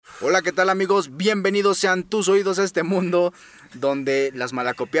Hola, ¿qué tal amigos? Bienvenidos sean tus oídos a este mundo donde las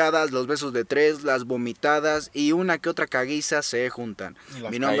malacopiadas, los besos de tres, las vomitadas y una que otra caguiza se juntan.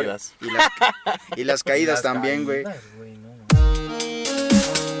 Y las caídas. Y las caídas también, güey.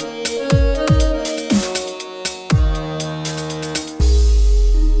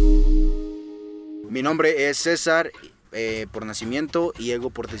 Mi nombre es César por nacimiento y Ego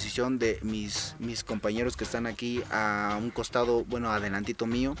por decisión de mis compañeros que están aquí a un costado, bueno, adelantito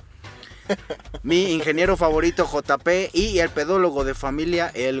mío. Mi ingeniero favorito JP y el pedólogo de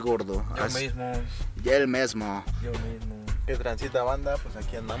familia, el gordo. Yo mismo. Yo mismo. ¿Qué transita, banda? Pues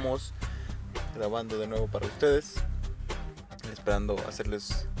aquí andamos grabando de nuevo para ustedes, esperando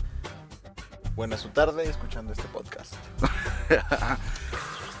hacerles buena su tarde escuchando este podcast.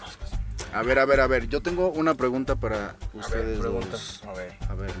 A ver, yo tengo una pregunta para ustedes dos.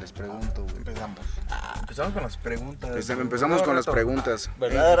 A ver, les pregunto, güey. Empezamos con las preguntas. Empezamos con las pregunas.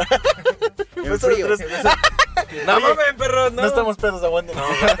 ¿Verdad? En frío. No mames, perro, no. No estamos pedos, aguanten. No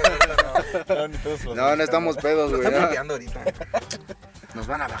estamos pedos, güey. Estamos peleando ahorita. Nos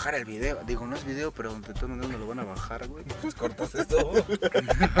van a bajar el video. Digo, no es video, pero de todas maneras nos lo van a bajar, güey. Pues cortas esto.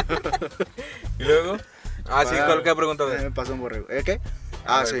 ¿Y luego? Sí, ¿qué pregunta ves? Me pasó un borrego. ¿Qué?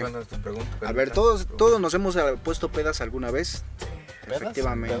 Sí. Pregunta, a ver, todos nos hemos puesto pedas alguna vez. ¿Pedas?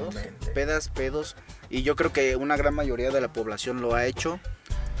 Efectivamente. Pedos. Y yo creo que una gran mayoría de la población lo ha hecho.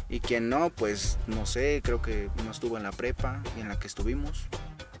 Y quien no, pues no sé, creo que no estuvo en la prepa y en la que estuvimos.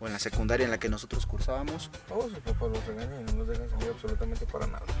 O en la secundaria en la que nosotros cursábamos. Todos sus papás los regañan y no los dejan salir absolutamente para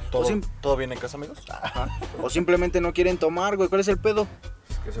nada. ¿Todo bien en casa, amigos? Ajá. O simplemente no quieren tomar, güey. ¿Cuál es el pedo?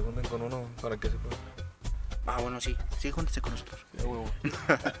 Es que se junten con uno para que se pueda. Bueno, sí, júntese con nosotros.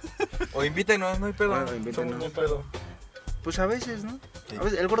 O invítenos, no hay pedo. Bueno, invítenos. No hay pedo. Pues a veces, ¿no? Sí. A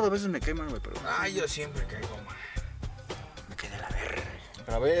veces, el gordo a veces me cae mal, güey, pero... Yo siempre caigo mal. Me queda la verga.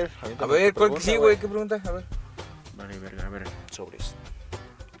 Pero A ver, ¿cuál que sí, güey? ¿Qué pregunta? A ver. Vale, verga, a ver, sobres.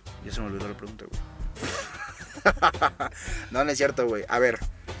 Ya se me olvidó la pregunta, güey. No es cierto, güey. A ver,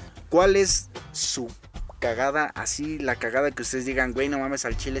 ¿cuál es su cagada, así, la cagada que ustedes digan, güey, no mames,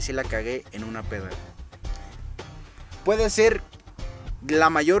 al chile sí la cagué en una peda? Puede ser la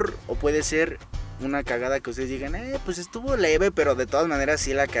mayor o puede ser una cagada que ustedes digan, pues estuvo leve, pero de todas maneras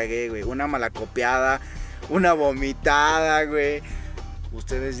sí la cagué, güey. Una malacopiada, una vomitada, güey.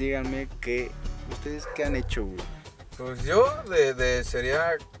 Ustedes díganme ¿ustedes qué han hecho, güey? Pues yo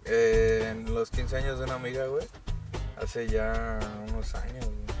sería en los 15 años de una amiga, güey. Hace ya unos años,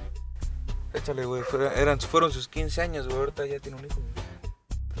 güey. Échale, güey, fueron sus 15 años, güey. Ahorita ya tiene un hijo, güey.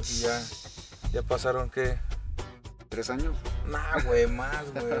 Entonces ya pasaron, ¿qué? 3 años. Nah, güey, más,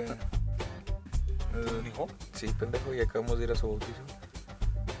 güey. ¿Un hijo? Sí, pendejo, y acabamos de ir a su bautizo.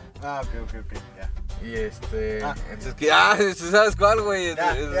 Ok, ya. Y entonces ¿sabes cuál, güey?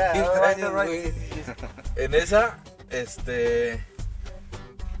 Ya, 15 años, güey. En esa,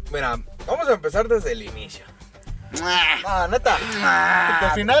 mira, vamos a empezar desde el inicio. No, neta.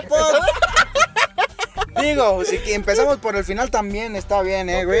 Al final, pues. Digo, si empezamos por el final también está bien,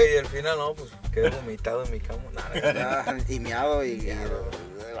 güey. Y el final no, pues quedé vomitado en mi cama. Y miado y...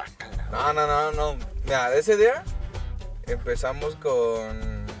 No. Mira, ese día empezamos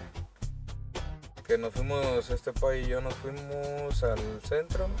con... Que nos fuimos, pa y yo nos fuimos al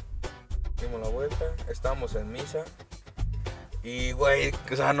centro. Dimos la vuelta, estábamos en misa. Y, güey,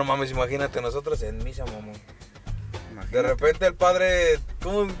 o sea, no mames, imagínate, nosotros en misa, mamón. De repente el padre,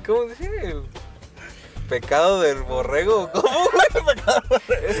 ¿cómo dice? ¿Pecado del borrego? ¿Cómo, güey? Pecado del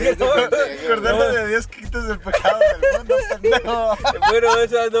borrego. Es que no, Acordando de Dios que quites el pecado del mundo, pendejo. Bueno,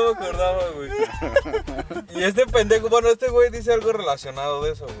 eso no me acordaba, güey. Y este güey dice algo relacionado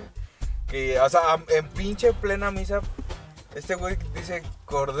de eso, güey. Que, o sea, en pinche plena misa, este güey dice,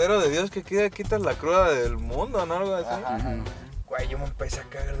 Cordero de Dios que quitas la cruda del mundo, ¿no? Algo así. Ajá. Güey, yo me empecé a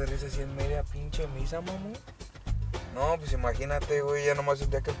cagar de risa así en media pinche misa, mamá. No, pues imagínate, güey, ya nomás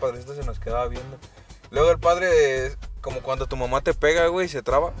sentía que el padrecito se nos quedaba viendo. Luego el padre, como cuando tu mamá te pega, güey, y se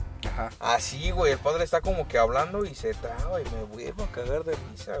traba. Ajá. Así, güey, el padre está como que hablando y se traba y me vuelvo a cagar de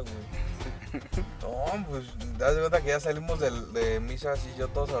risa, güey. No, pues, das de cuenta que ya salimos de misa así, yo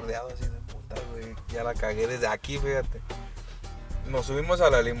todo sordeado, así de puta, güey. Ya la cagué desde aquí, fíjate. Nos subimos a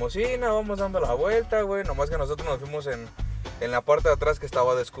la limusina, vamos dando la vuelta, güey. Nomás que nosotros nos fuimos en la parte de atrás que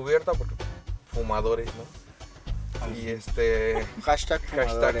estaba descubierta, porque fumadores, ¿no? Y Hashtag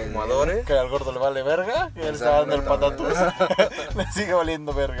fumadores. Que al gordo le vale verga, que él está dando el patatús. Le sigue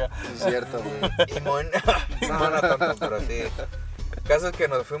valiendo verga. Es cierto, güey. Y no tanto, pero sí. El caso es que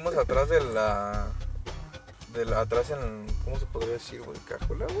nos fuimos atrás atrás en, ¿cómo se podría decir, güey?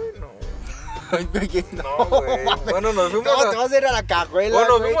 ¿Cajuela, güey? No. No, güey. Bueno, nos fuimos. No, te vas a ir a la cajuela. Bueno,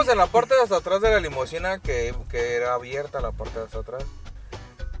 nos güey. fuimos en la parte de hasta atrás de la limusina que era abierta la parte de hasta atrás.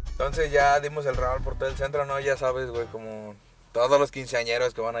 Entonces ya dimos el rol por todo el centro, ¿no? Ya sabes, güey, como todos los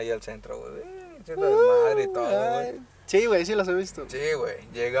quinceañeros que van ahí al centro, güey. Haciendo desmadre y todo, güey. Sí, güey, sí los he visto. Sí, güey.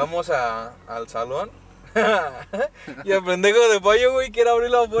 Llegamos al salón. Y el pendejo de pollo, güey, quiere abrir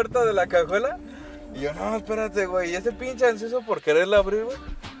la puerta de la cajuela. Y yo, no, espérate, güey. Y ese pinche ansioso por quererla abrir, güey.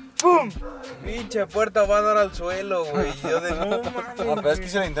 ¡Pum! Pinche puerta va a dar al suelo, güey. Y yo de no mames. No, pero es que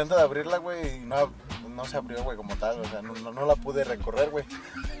hice el intento de abrirla, güey, y no se abrió, güey, como tal. O sea, no la pude recorrer, güey.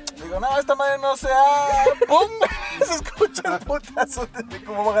 Digo, no, esta madre no se abre. ¡Pum! Se escucha el putazo de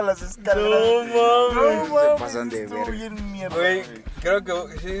cómo bajan las escaleras. No mames. Se pasan de estuvo verga. bien mierda, Güey, güey. creo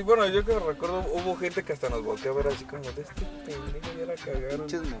que, sí, bueno, yo que recuerdo, hubo gente que hasta nos volteó a ver así como, de este pendejo ya la cagaron.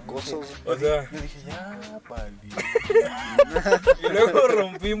 Pinches mocosos. O sea, Yo dije, ya, palí. y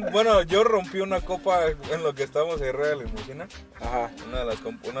luego yo rompí una copa en lo que estábamos ahí arriba de la limusina. Ajá. Una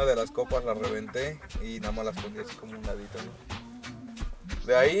de las copas la reventé y nada más la escondí así como un ladito, ¿no?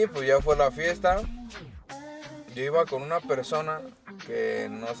 De ahí, pues ya fue la fiesta. Yo iba con una persona que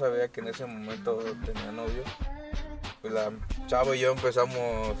no sabía que en ese momento tenía novio. Pues la chava y yo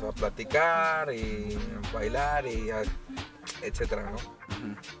empezamos a platicar y a bailar y etcétera, ¿no?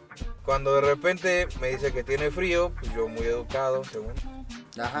 Uh-huh. Cuando de repente me dice que tiene frío, pues yo muy educado, según,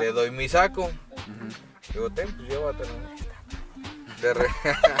 Ajá. le doy mi saco. Uh-huh. Digo, ten, pues llévatelo.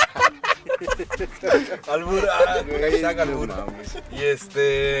 Albura, hashtag albura. Y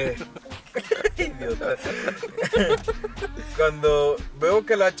idiota. Cuando veo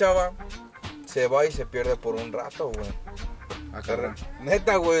que la chava se va y se pierde por un rato, güey.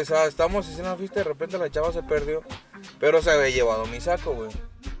 Neta, güey, o sea, estamos haciendo una fiesta y de repente la chava se perdió, pero se había llevado mi saco, güey.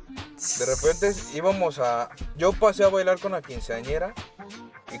 De repente yo pasé a bailar con la quinceañera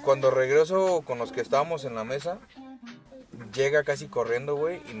y cuando regreso con los que estábamos en la mesa, llega casi corriendo,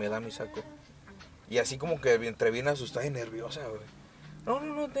 güey, y me da mi saco. Y así como que entre bien asustada y nerviosa, güey.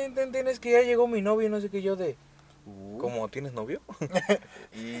 No, tienes que ya llegó mi novio, no sé qué, yo de... ¿Cómo? ¿Tienes novio?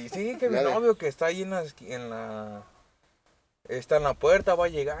 Y sí, que mi novio que está ahí está en la puerta, va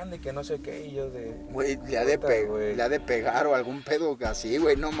llegando y que no sé qué, y yo de... Güey, le ha de pegar o algún pedo así,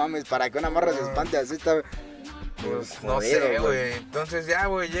 güey, no mames, para que una morra se espante así está... Pues no sé, güey. Entonces ya,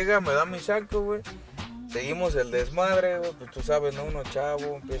 güey, llega, me da mi saco, güey. Seguimos el desmadre, güey, pues tú sabes, ¿no? Uno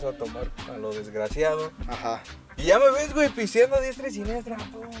chavo, empieza a tomar a lo desgraciado. Ajá. Y ya me ves, güey, pisteando a diestra y siniestra,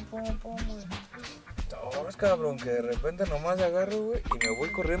 pum, güey. Todos, cabrón, que de repente nomás agarro, güey, y me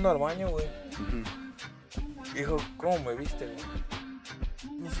voy corriendo al baño, güey. Uh-huh. Hijo, ¿cómo me viste, güey?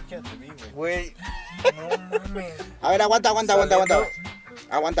 Ni siquiera te vi, güey. Güey, no mames. A ver, aguanta. Saliendo-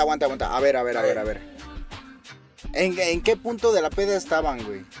 Aguanta. A ver. ¿En qué punto de la peda estaban,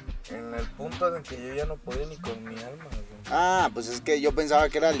 güey? En el punto en que yo ya no podía ni con mi alma, güey. Ah, pues es que yo pensaba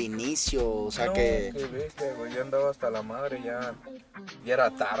que era el inicio, o sea no, que... qué bestia, güey, yo andaba hasta la madre, ya era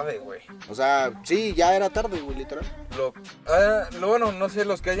tarde, güey. O sea, sí, ya era tarde, güey, literal. Bueno, no sé,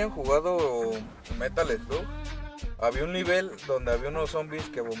 los que hayan jugado Metal Slug, había un nivel donde había unos zombies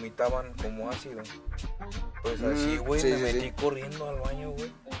que vomitaban como ácido. Pues así, güey, sí, me sí, metí corriendo al baño,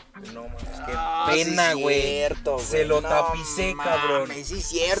 güey. No mames, qué Ah, pena, sí, güey. cierto, Se lo no tapicé, cabrón. mames, sí,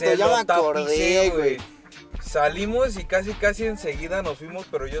 cierto, Se ya lo me acordé, tapicé, güey. Salimos y casi enseguida nos fuimos,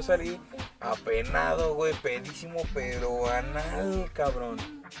 pero yo salí apenado, güey, pedísimo, pero anal, cabrón.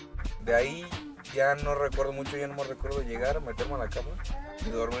 De ahí ya no recuerdo mucho, ya no me recuerdo llegar, meterme a la cama y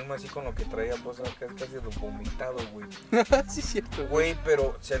dormirme así con lo que traía, pues casi lo vomitado, güey. Sí, cierto, Güey,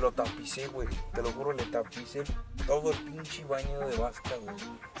 pero se lo tapicé, güey, te lo juro, le tapicé todo el pinche baño de vasca, güey.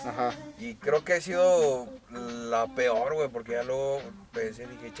 Ajá. Y creo que ha sido la peor, güey, porque ya luego pensé,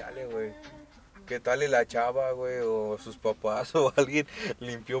 dije, chale, güey. ¿Qué tal y la chava, güey? O sus papás o alguien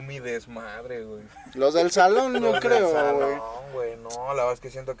limpió mi desmadre, güey. Los del salón, no Los creo, del güey. salón, güey. No, la verdad es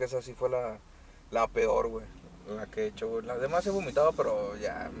que siento que esa sí fue la peor, güey. La que he hecho, güey. Las demás he vomitado, pero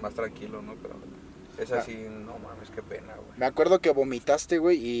ya más tranquilo, ¿no? Pero esa sí, no mames, qué pena, güey. Me acuerdo que vomitaste,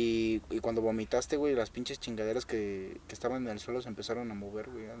 güey, y cuando vomitaste, güey, las pinches chingaderas que estaban en el suelo se empezaron a mover,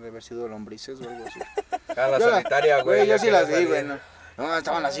 güey. Han de haber sido lombrices o algo así. Ah, la Yo sanitaria, güey. Yo ya sí que las la vi, salí. güey. No,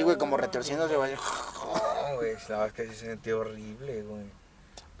 estaban así, güey, como retorciéndose, güey. No, güey, la verdad es que sí se sintió horrible, güey.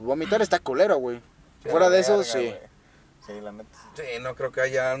 Vomitar está culero, güey. Sí, Fuera la de eso, verga, sí. güey. Sí, la neta. Sí, no creo que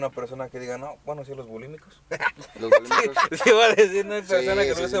haya una persona que diga, no, bueno, sí, los bulímicos. Los bulímicos. Sí, iba a decir, no hay Sí, persona que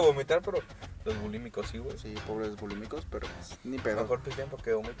no sí, guste sí. vomitar, pero los bulímicos sí, güey. Sí, pobres bulímicos, pero pues, ni pedo. Mejor pisten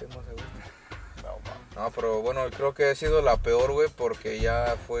porque vomiten más a gusto. No, man. No, pero bueno, creo que ha sido la peor, güey, porque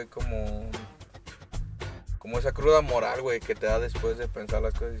ya fue como esa cruda moral, güey, que te da después de pensar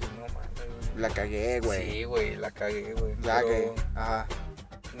las cosas y dices, no mames, güey, La cagué, güey. Sí, güey, la cagué, güey. La cagué, Pero ajá.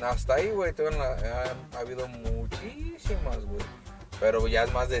 hasta ahí, güey, ha habido muchísimas, güey. Pero ya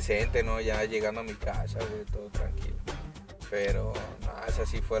es más decente, ¿no? Ya llegando a mi casa, güey, todo tranquilo. Pero, no, ese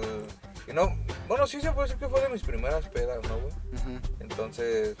sí fue el... Y no, bueno, sí se puede decir que fue de mis primeras pedas, ¿no, güey? Uh-huh.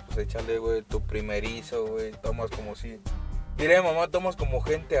 Entonces, pues échale, güey, tu primerizo, güey. Tomas como si... Diré, mamá, tomas como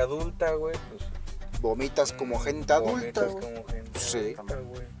gente adulta, güey. Pues, Vomitas como gente adulta, vomitas güey. como gente Sí. adulta,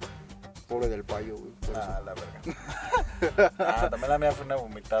 güey. Pobre del payo, güey. por eso. La verga. También la mía fue una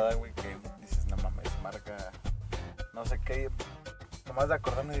vomitada, güey, que dices, no mames, marca, no sé qué. Nomás de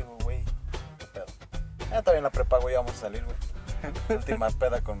acordarme digo, güey, qué pedo. Todavía en la prepa, güey, vamos a salir, güey. Última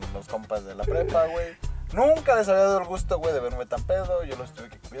peda con los compas de la prepa, güey. Nunca les había dado el gusto, güey, de verme tan pedo. Yo los tuve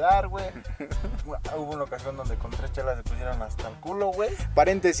que cuidar, güey. Hubo una ocasión donde con 3 chelas se pusieron hasta el culo, güey.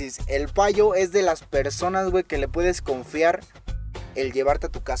 Paréntesis, el payo es de las personas, güey, que le puedes confiar el llevarte a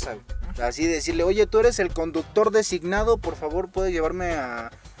tu casa, güey. Así decirle, oye, tú eres el conductor designado, por favor, puedes llevarme a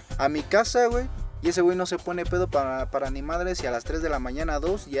mi casa, güey. Y ese güey no se pone pedo para ni madres y a las 3 de la mañana,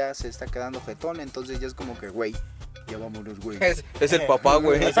 2, ya se está quedando jetón. Entonces ya es como que, güey, ya vámonos, güey. Es el papá,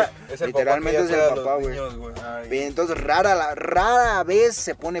 güey. Es el Literalmente papá es el papá, güey. Y entonces rara vez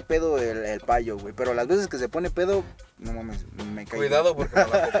se pone pedo el payo, güey. Pero las veces que se pone pedo, no mames, me cae. Cuidado porque me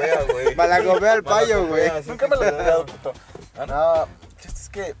la copea, güey. Malacopea al payo, güey. Nunca me lo he dado, puto. No, es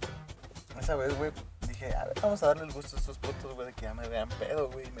que esa vez, güey, dije, a ver, vamos a darle el gusto a estos putos, güey, de que ya me vean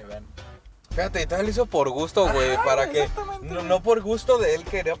pedo, güey, y me vean. Fíjate, y tal lo hizo por gusto, güey, para que... No por gusto de él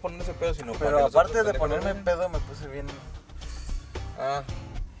quería ponerse pedo, sino para que... Pero aparte de nosotros ponerme tenemos- pedo, me puse bien... Ah,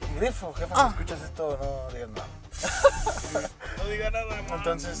 Grifo, jefe, si escuchas esto, no digas nada. no diga nada, mamá.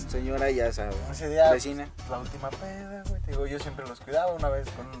 Entonces, Señora, ya sabe. ese día, Vecina. la última peda, güey, te digo, yo siempre los cuidaba una vez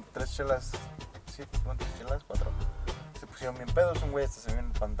con 3 chelas, sí, con 3 chelas, 4. Se pusieron bien pedos, un güey hasta se vio en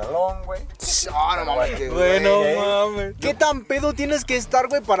el pantalón, güey. No mames, Güey, no güey. mames. ¿Qué tan pedo tienes que estar,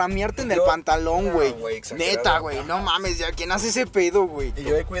 güey, para miarte en el Yo- pantalón, No, güey? güey, exagerado. Neta, güey, no mames, ya, ¿quién hace ese pedo, güey? Y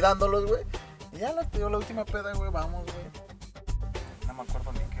yo ahí cuidándolos, güey. Y ya te digo, la última peda, güey, vamos, güey. No me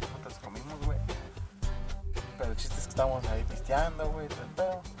acuerdo ni qué putas comimos, güey. Pero el chiste es que estábamos ahí pisteando, güey, todo el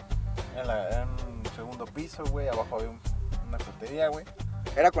pedo. En un segundo piso, güey, abajo había una frutería, güey.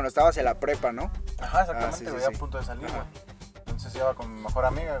 Era cuando estabas en la prepa, ¿no? Ajá, exactamente, Ah, sí, güey, sí, a sí. punto de salir, Ajá. güey. Entonces iba con mi mejor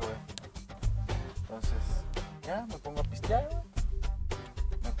amiga, güey. Entonces, ya, me pongo a pistear, güey.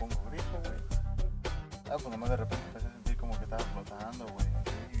 Me pongo grifo, güey. Pues nomás de repente empecé a sentir como que estaba flotando, güey.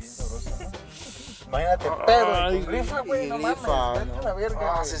 Así, bien sabroso, ¿no? Imagínate, pedo, y con grifa, güey, no mames, vete a la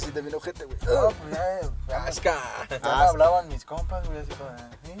verga, güey. se siente bien ojete, güey. No, pues ya Asca. me hablaban mis compas, güey, así como,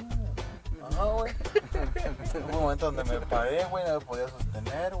 ajá, güey. Hubo un momento donde me paré, güey, no me podía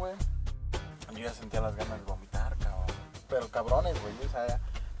sostener, güey. Yo ya sentía las ganas de vomitar, cabrón. Pero cabrones, güey, o sea,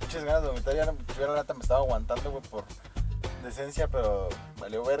 muchas ganas de vomitar. Ya yo la neta me estaba aguantando, güey, por decencia, pero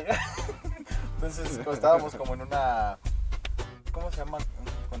valió verga. Entonces, pues, estábamos como en una... ¿Cómo se llama?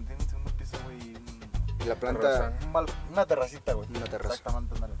 Cuando tiene un segundo piso, güey. La planta... Una terracita, güey. Una terraza.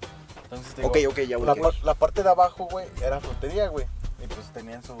 Exactamente, ándale. Entonces, te digo, Ok, ya, la, güey. la parte de abajo, güey, era frutería, güey. Y pues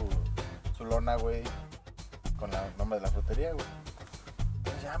tenían su lona, güey, con el nombre de la frutería, güey.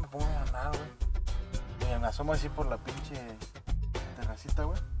 Entonces ya me pongo a ganar, güey. Y me asomo así por la pinche terracita,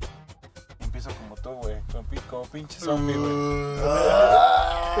 güey. Y empiezo como tú, güey, como pinche zombie, güey.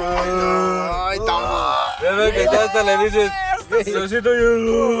 Ay, toma. Ya ves que ya hasta le dices... Necesito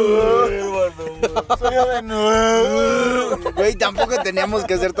yo... Soy yo de nuevo. Güey, tampoco teníamos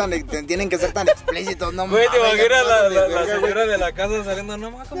que ser tienen que ser tan explícitos, no Güey, te mames, ya imaginas pasas de la verga, güey. señora de la casa saliendo,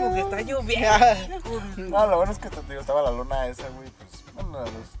 no más como que está lloviendo. No, lo bueno es que te digo, estaba la lona esa, güey, pues, bueno,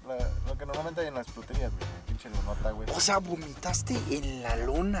 lo que normalmente hay en las fruterías, güey, pinche lonota, güey. O sea, vomitaste en la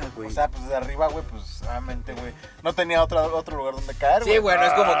lona, güey. O sea, pues de arriba, güey, pues obviamente, güey, no tenía otro lugar donde caer, güey. Sí, bueno,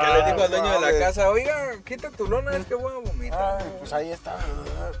 es como que le dijo al dueño de la mames. casa, oiga, quita tu lona, es que voy a vomitar. Ay, pues ahí está.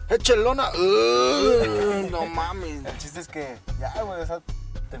 Eche lona. No mames. El chiste es que ya, güey, o sea,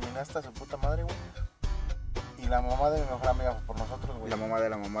 terminaste a su puta madre, güey. Y la mamá de mi mejor amiga fue por nosotros, güey. La mamá de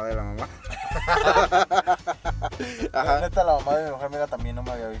la mamá de la mamá. La Ajá. neta, la mamá de mi mejor amiga también no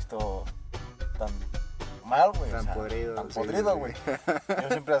me había visto tan mal, güey. Tan o sea, podrido, Tan sí, podrido, sí. güey. Yo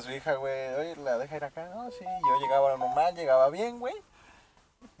siempre a su hija, güey, oye, ¿la deja ir acá? No, sí. Yo llegaba normal, llegaba bien, güey.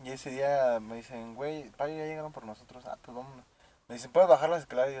 Y ese día me dicen, güey, payo, ya llegaron por nosotros. Ah, pues vámonos. Me dicen, ¿puedes bajar las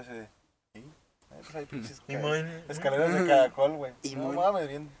escaleras? Y yo así de, ¿sí? Pues hay pinches escaleras de caracol, güey. Y No muy- mames,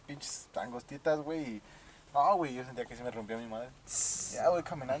 bien pinches angostitas, güey. Y no, güey, yo sentía que se me rompía mi madre. Ya voy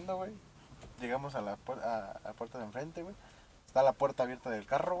caminando, güey. Llegamos a la puerta de enfrente, güey. Está la puerta abierta del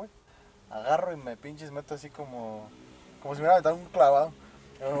carro, güey. Agarro y me pinches meto así como si me hubiera metido un clavado.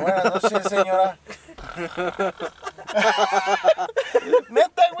 Buenas noches, señora.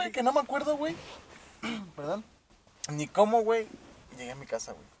 Neta, güey, que no me acuerdo, güey. Perdón. Ni cómo, güey, llegué a mi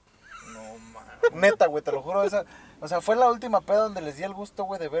casa, güey. No, mames. Neta, güey, te lo juro. O sea, fue la última peda donde les di el gusto,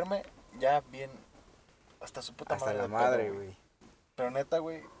 güey, de verme ya bien. Hasta su puta Hasta madre. la de madre, pedo, güey. Pero neta,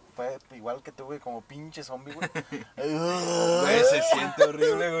 güey, fue igual que tú, güey, como pinche zombie, güey. Güey, se siente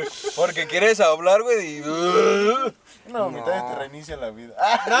horrible, güey. Porque quieres hablar, güey, y... No, mitad te reinicia la vida.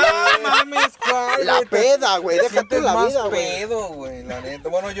 No mames, ¿cuál? La peda, güey, Te déjate sientes la más vida, güey. pedo, güey, la neta.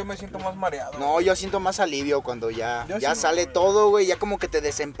 Bueno, yo me siento más mareado. No, yo siento más alivio cuando ya Yo sí, sale güey. todo, güey, ya como que te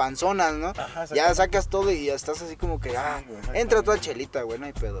desempanzonas, ¿no? Ajá, Ya sacas todo y ya estás así como que, güey, entra toda chelita, güey, no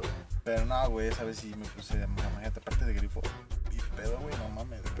hay pedo, güey. Pero no, güey, esa vez sí me puse de mañana, aparte de grifo. Y pedo, güey, no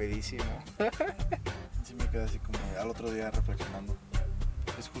mames. Pedísimo. Sí me quedé así como al otro día reflexionando.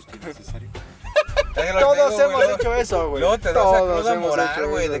 ¿Es justo y necesario? Todos hemos hecho eso, güey. Luego te das esa Todos cruda hemos moral, hecho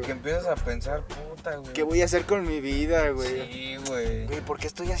güey, eso, de que empiezas a pensar, puta, güey. ¿Qué voy a hacer con mi vida, güey? Sí, güey. Güey, ¿por qué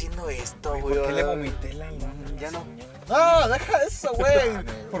estoy haciendo esto, Güey, güey? ¿por qué le vomité la lana? Ya no. No, deja eso, güey.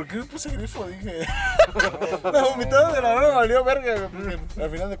 ¿Por qué me puse grifo? Dije. La vomitada de la hora valió verga, güey. Porque al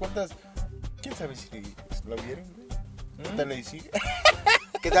final de cuentas, quién sabe si lo vieron, güey. ¿Qué le sigue?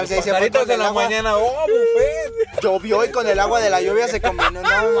 ¿Qué tal se dice? Pajaritos de la mañana, ¡oh, buffet! Llovió y con el agua de la lluvia se combinó. No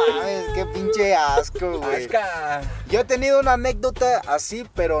mames, qué pinche asco, güey. Asca. Yo he tenido una anécdota así,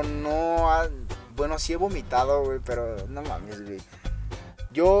 pero no... Bueno, sí he vomitado, güey, pero no mames, güey.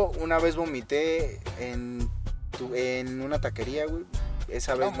 Yo una vez vomité en una taquería, güey.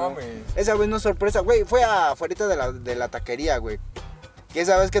 Esa vez no. Mames. Esa vez no es sorpresa, güey. Fue afuera de la taquería, güey. Y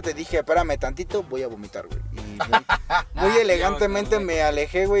esa vez que te dije, espérame tantito, voy a vomitar, güey. Y muy elegantemente me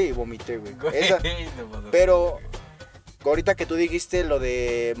alejé, güey, y vomité, güey. Pero ahorita que tú dijiste lo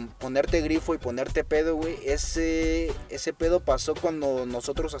de ponerte grifo y ponerte pedo, güey, ese pedo pasó cuando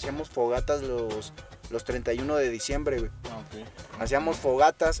nosotros hacíamos fogatas los 31 de diciembre, güey. Okay. Hacíamos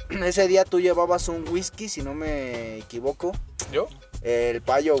fogatas. Ese día tú llevabas un whisky, si no me equivoco. ¿Yo? El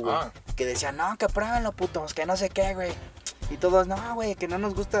payo, güey. Ah. Que decía, no, que pruébenlo, putos, que no sé qué, güey. Y todos, no, güey, que no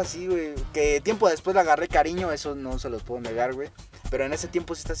nos gusta así, güey. Que tiempo después le agarré cariño, eso no se los puedo negar, güey. Pero en ese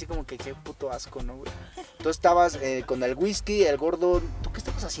tiempo sí está así como que qué puto asco, ¿no, güey? Tú estabas con el whisky, el gordo. ¿Tú qué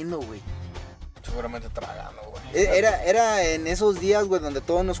estabas haciendo, güey? Seguramente tragando, güey. Era en esos días, güey, donde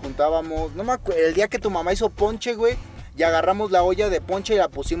todos nos juntábamos. No me acuerdo, el día que tu mamá hizo ponche, güey. Y agarramos la olla de ponche y la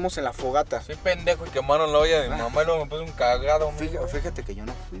pusimos en la fogata. Soy pendejo y quemaron la olla de mi mamá y luego me puse un cagado, güey. Fíjate que yo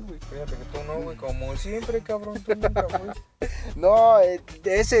no fui, güey. Fíjate que tú no, güey, como siempre, cabrón, tú nunca fuiste. No,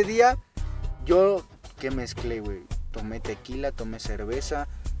 de ese día yo, ¿qué mezclé, güey? Tomé tequila, tomé cerveza,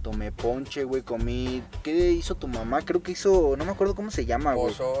 tomé ponche, güey, comí... ¿Qué hizo tu mamá? Creo que hizo, no me acuerdo cómo se llama,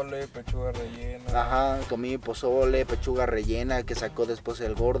 güey. Pozole, pechuga rellena. Ajá, comí pozole, pechuga rellena que sacó después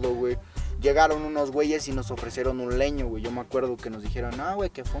el gordo, güey. Llegaron unos güeyes y nos ofrecieron un leño, güey. Yo me acuerdo que nos dijeron, no, güey,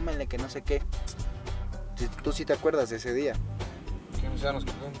 que fúmenle, que no sé qué. ¿Tú sí te acuerdas de ese día? ¿Quiénes fueron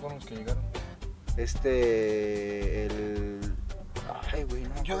los que llegaron? Ay, güey,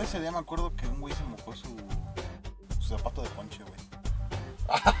 no. Yo de ese día me acuerdo que un güey se mojó su zapato de ponche, güey.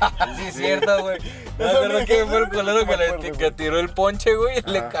 Sí, es cierto, güey. Me acuerdo que fue el colero que tiró el ponche, güey, y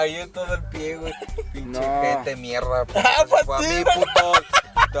le cayó en todo el pie, güey. Pinche No. gente, mierda. Fue a mí, puto.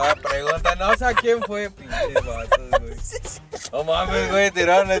 Toda pregunta, no sé a quién fue, pinches vatos, güey. No mames, güey,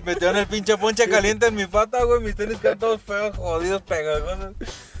 metieron el pinche ponche caliente en mi pata, güey. Mis tenis quedan todos feos, jodidos, pegajosos.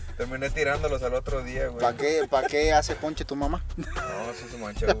 Terminé tirándolos al otro día, güey. ¿Para qué hace ponche tu mamá? No, sí se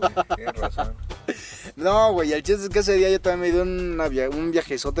mancha, güey. Tienes razón. No, güey, el chiste es que ese día yo también me dio un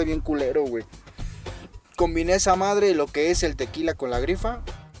viajezote bien culero, güey. Combiné esa madre, lo que es el tequila con la grifa.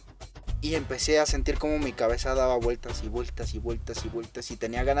 Y empecé a sentir como mi cabeza daba vueltas y vueltas y vueltas y vueltas. Y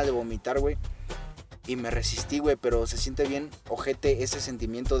tenía ganas de vomitar, güey. Y me resistí, güey, pero se siente bien ojete ese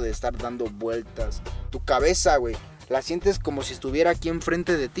sentimiento de estar dando vueltas. Tu cabeza, güey, la sientes como si estuviera aquí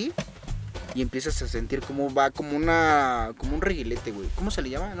enfrente de ti. Y empiezas a sentir cómo va como un reguilete, güey. ¿Cómo se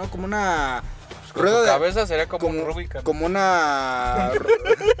le llama? No, como una rueda de cabeza sería como un Rubicon. Como una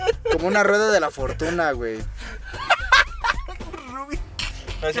rueda de la fortuna, güey.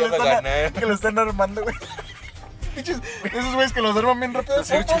 Que lo están armando, güey. Esos güeyes que los arman bien rápido.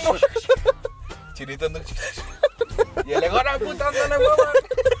 Sí, Chinito ando. Y el ego, no, puta, ándale, hueva.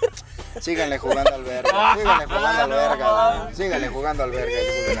 Síganle jugando al verga. Síganle jugando al verga. Síganle jugando al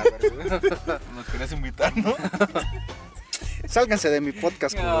verga. Nos querías invitar, ¿no? Sálganse de mi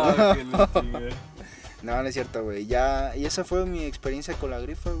podcast, culo. No, no es cierto, güey. Y esa fue mi experiencia con la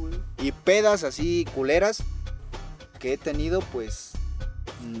grifa, güey. Y pedas así culeras que he tenido, pues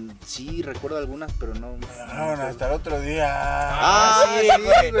Sí, recuerdo algunas, pero no. Bueno, hasta el otro día.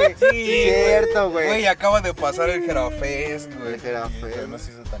 Sí, güey. Sí, cierto, güey. Güey, acaba de pasar el Gerafest, güey. El Gerafest. No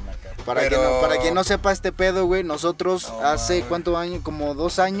se hizo tan acá. Para quien no sepa este pedo, güey, nosotros No, hace güey. ¿cuántos años? Como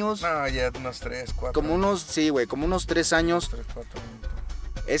 2 años. No, ya unos 3, 4. Como unos 3 años. 3, 4.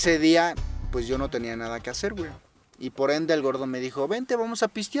 Ese día, pues yo no tenía nada que hacer, güey. Y por ende el gordo me dijo, vente, vamos a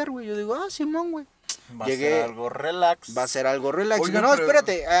pistear, güey. Yo digo, Simón, güey. Va a ser algo relax. Va a ser algo relax. Oiga, no, pero...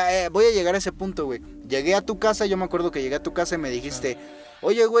 espérate, voy a llegar a ese punto, güey. Llegué a tu casa, yo me acuerdo que llegué a tu casa y me dijiste,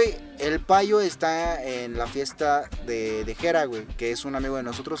 oye, güey, el Payo está en la fiesta de Jera, güey, que es un amigo de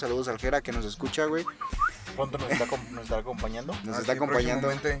nosotros. Saludos al Jera que nos escucha, güey. Pronto nos está acompañando. Nos está acompañando.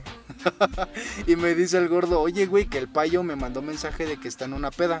 próximamente. Y me dice el gordo, oye, güey, que el Payo me mandó mensaje de que está en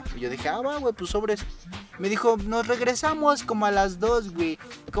una peda. Y yo dije, va, güey, pues sobres. Me dijo, nos regresamos como a las 2, güey.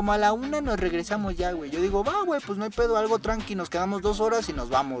 Como a la 1 nos regresamos ya, güey. Yo digo, va, güey, pues no hay pedo, algo tranqui. Nos quedamos 2 horas y nos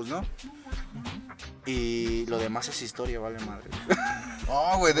vamos, ¿no? Y lo demás es historia, vale madre.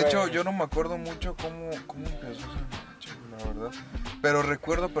 No, güey, de hecho yo no me acuerdo mucho cómo empezó esa noche, la verdad. Pero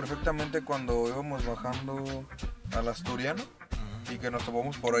recuerdo perfectamente cuando íbamos bajando al Asturiano y que nos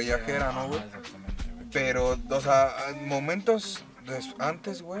tomamos por ahí a Jera, ¿no, güey? Exactamente, güey. Pero, o sea, momentos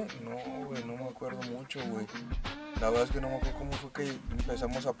antes, güey, no me acuerdo mucho, güey. La verdad es que no me acuerdo cómo fue que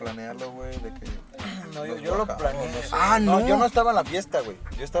empezamos a planearlo, güey, de que... No, nos yo lo bajamos, planeé. no sé. No. Yo no estaba en la fiesta, güey.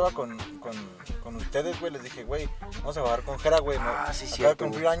 Yo estaba con ustedes, güey. Les dije, güey, vamos a bajar con Jera, güey. Sí, acaba de cierto,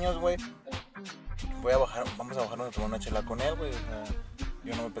 cumplir años, güey. Vamos a bajarnos a tomar una chela con él, güey. O sea,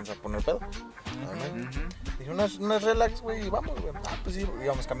 yo no me pensaba poner pedo. Dije, unas relax, güey, y vamos, güey. Pues sí,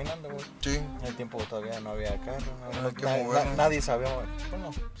 íbamos caminando, güey. Sí. En el tiempo todavía no había carro, Hay que movernos. nadie sabía,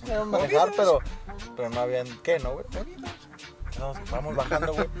 bueno, sí sabíamos manejar, pero no había qué, ¿no, güey? Entonces, vamos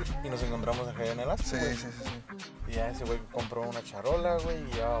bajando, güey, y nos encontramos a Javier en el Astro, Sí, güey. sí. Y ya ese güey compró una charola, güey,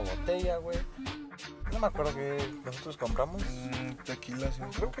 y llevaba botella, güey. No me acuerdo que nosotros compramos. Tequila, sí.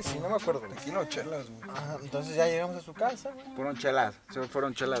 Creo que sí, no me acuerdo. Tequila o chelas, güey. Ajá, entonces ya llegamos a su casa, güey. Fueron chelas,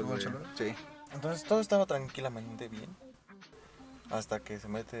 ¿Fueron güey. chelas? Sí. Entonces todo estaba tranquilamente bien. Hasta que se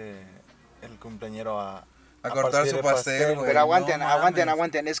mete el cumpleañero a cortar su pastel, güey. Pero aguanten, no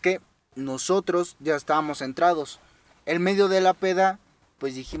aguanten. Es que nosotros ya estábamos entrados. En medio de la peda,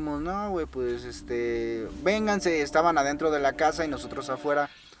 pues dijimos, no, güey, pues vénganse. Estaban adentro de la casa y nosotros afuera.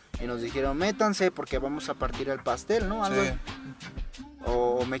 Y nos dijeron, métanse porque vamos a partir el pastel, ¿no? Algo. Sí.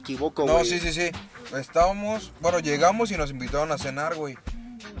 O me equivoco, güey. No, sí. Llegamos y nos invitaron a cenar, güey.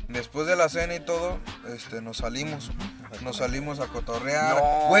 Después de la cena y todo, nos salimos a cotorrear.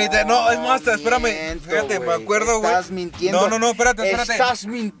 Güey, no, es más, espérame, fíjate, güey. me acuerdo, güey. Estás mintiendo. No, espérate. Estás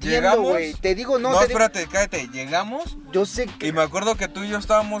mintiendo, güey. Te digo, espérate, cállate. Llegamos Yo sé que... y me acuerdo que tú y yo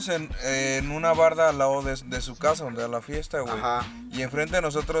estábamos en una barda al lado de su casa, donde era la fiesta, güey. Ajá. Y enfrente de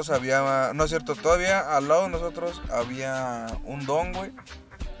nosotros había, no es cierto, todavía al lado de nosotros había un don, güey.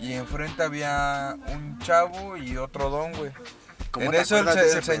 Y enfrente había un chavo y otro don, güey. En eso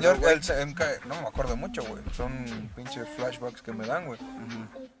el señor, no me acuerdo mucho, güey. Son pinches flashbacks que me dan, güey.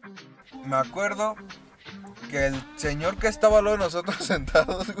 Me acuerdo que el señor que estaba al lado de nosotros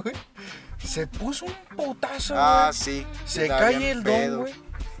sentados, güey, se puso un putazo, güey. Sí. Se cae el don, güey.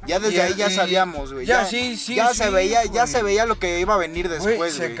 Ya desde ahí ya sabíamos, güey. Ya se veía lo que iba a venir después,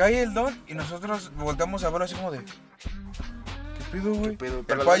 güey. Se cae el don y nosotros volteamos a verlo así como de... ¿Qué pedo, güey?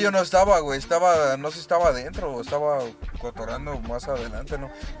 El Payo no estaba, güey, no sé si estaba adentro o estaba cotorrando más adelante, ¿no?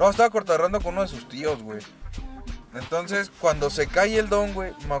 No, estaba cotorrando con uno de sus tíos, güey. Entonces, cuando se cae el don,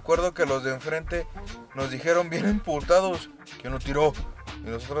 güey, me acuerdo que los de enfrente nos dijeron bien emputados, ¿quién lo tiró? Y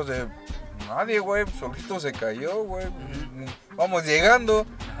nosotros de, nadie, güey, solito se cayó, güey. Vamos llegando.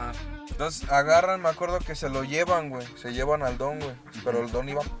 Ajá. Entonces agarran, me acuerdo que se lo llevan, güey. Se llevan al don, güey. Pero el don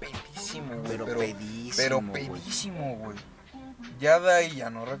iba pedísimo, güey. Pero pedísimo, güey. Ya de ahí ya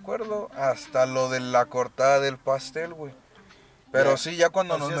no recuerdo. Hasta lo de la cortada del pastel, güey. Pero sí, ya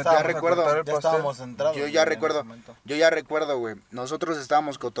cuando nos metimos a cortar el pastel. Estábamos entrados. Yo ya recuerdo, güey. Nosotros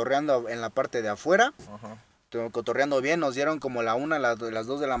estábamos cotorreando en la parte de afuera. Ajá. Cotorreando bien. Nos dieron como la 1, las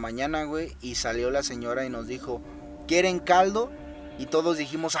 2 de la mañana, güey. Y salió la señora y nos dijo, ¿quieren caldo? Y todos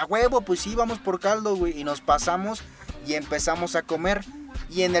dijimos, a huevo, pues sí, vamos por caldo, güey. Y nos pasamos y empezamos a comer.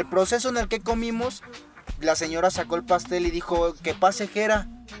 Y en el proceso en el que comimos, la señora sacó el pastel y dijo, que pase Jera.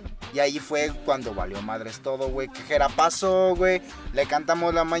 Y ahí fue cuando valió madres todo, güey. Que Jera pasó, güey. Le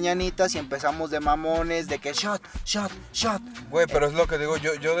cantamos las mañanitas y empezamos de mamones, de que shot. Güey, pero es lo que digo,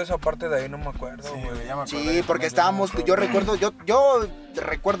 yo de esa parte de ahí no me acuerdo, güey. Sí, porque estábamos, yo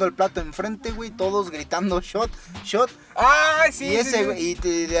recuerdo el plato enfrente, güey, todos gritando shot. ¡Ay, sí! Y ese, güey, y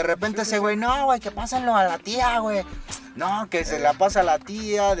de repente ese güey, no, güey, que pásenlo a la tía, güey. No, que se la pasa a la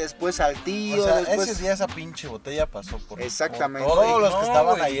tía, después al tío, O sea, después... ese día esa pinche botella pasó por Exactamente. por todos los que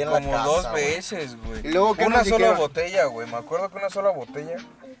estaban güey, ahí en la como casa. dos güey. veces, güey. Y luego que una nos sola dijeron- botella, güey. Me acuerdo que una sola botella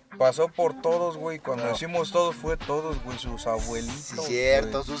pasó por todos, güey. Cuando decimos todos, fue todos, güey. Sus abuelitos. Sí,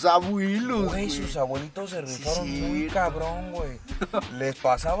 cierto, güey. sus abuelos, Güey, güey. sus abuelitos se rifaron Sí, muy cierto. cabrón, güey. Les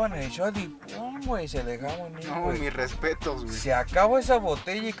pasaban el shot y pum, güey, se dejaban ir, No, güey. mis respetos, güey. Se acabó esa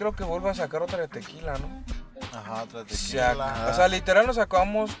botella y creo que vuelve a sacar otra de tequila, ¿no? Ajá, otra Se tequila. o sea, literal nos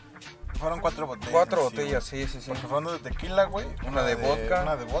acabamos Fueron 4 botellas. 4 sí, botellas, güey. sí. Porque fueron dos de tequila, güey. Una de vodka.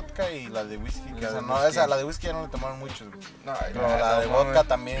 Una de vodka y la de whisky. Que La esa de no, whisky. esa, la de whisky ya no le tomaron muchos, güey. No, Pero la de vodka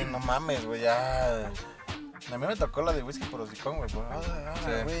también, no mames, güey, ya. A mí me tocó la de whisky por hocicón, güey. Sí.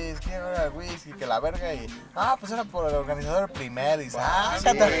 Whisky, que la verga y... pues era por el organizador primero y... Sí,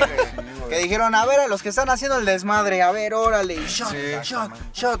 cata. güey. Que dijeron, a ver, a los que están haciendo el desmadre, a ver, órale, y shot, Sí.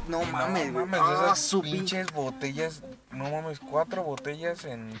 shot. No mames, güey. esas Su pinches botellas, no mames, 4 botellas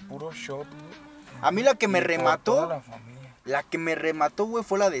en puro shot, güey. A mí la que me Y por remató, toda la familia. güey,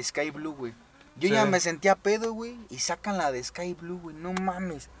 fue la de Sky Blue, güey. Yo Sí. ya me sentía pedo, güey, y sacan la de Sky Blue, güey. No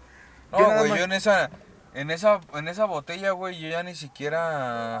mames. No, Yo nada güey, más- yo en esa botella, güey, yo ya ni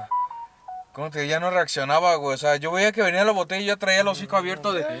siquiera... ¿Cómo te digo? Ya no reaccionaba, güey. O sea, yo veía que venía la botella y ya traía el hocico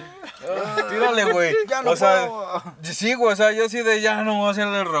abierto de... Tírale, güey. Ya no o sea, puedo. sí, güey, o sea, yo así de ya no voy a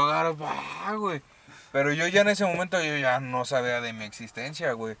hacerle rogar, güey. Pero yo ya en ese momento yo ya no sabía de mi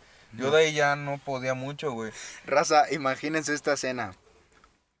existencia, güey. Yo de ahí ya no podía mucho, güey. Raza, imagínense esta escena.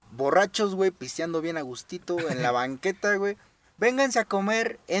 Borrachos, güey, pisteando bien a gustito en la banqueta, güey. Vénganse a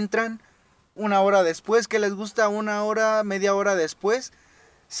comer, entran una hora después, ¿qué les gusta? Una hora, media hora después.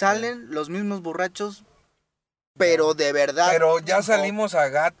 Salen los mismos borrachos, pero de verdad. Pero ya salimos a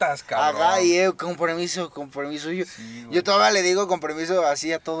gatas, cabrón. Haga y con permiso. Yo, Sí, güey. yo todavía le digo con permiso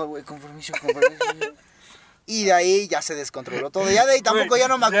así a todo, güey, con permiso. Y de ahí ya se descontroló todo. Ya de ahí tampoco ya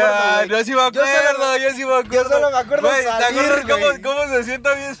no me acuerdo, güey. Yo sí me acuerdo, yo sí me acuerdo. yo solo me acuerdo Güey, ¿te salir, acuerdas güey. cómo se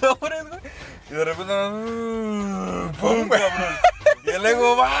sienta bien sobres, güey? Y de repente, ¡pum, cabrón! Y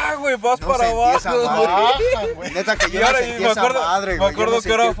luego, güey, vas No para sentí esa abajo, madre. güey. Neta que Y yo no ahora sentí me esa acuerdo, madre, me güey. acuerdo Yo no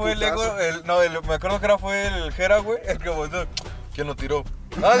que ahora sentí fue el putazo. ego, me acuerdo que ahora fue el Jera, güey, el que volvió. ¿Quién lo tiró?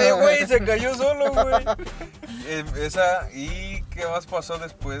 Nadie, güey, se cayó solo, güey. ¿Y qué más pasó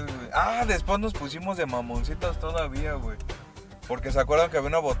después, güey? Después nos pusimos de mamoncitos todavía, güey. Porque se acuerdan que había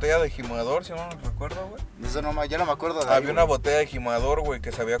una botella de gimador, si no me recuerdo, güey. Eso no, yo no me acuerdo de ahí, Había una güey. botella de gimador, güey,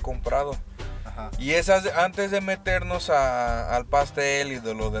 que se había comprado. Ajá. Y esas, antes de meternos al pastel y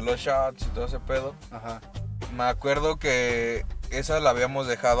de lo de los shots y todo ese pedo, Ajá. me acuerdo que esa la habíamos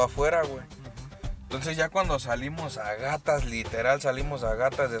dejado afuera, güey. Entonces ya cuando salimos a gatas, literal salimos a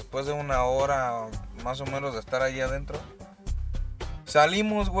gatas después de una hora más o menos de estar ahí adentro.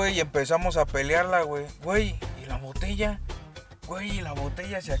 Salimos, güey, y empezamos a pelearla, güey. Güey, ¿y la botella? Güey, ¿y la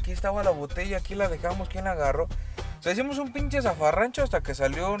botella? Si aquí estaba la botella, aquí la dejamos, ¿quién la agarró? O sea, hicimos un pinche zafarrancho hasta que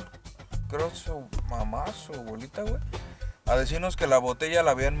salió, creo, su mamá, su abuelita, güey, a decirnos que la botella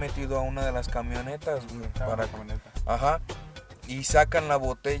la habían metido a una de las camionetas, güey. Para camioneta. Ajá. Y sacan la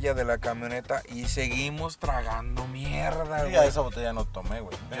botella de la camioneta y seguimos tragando mierda, Yo güey. esa botella no tomé,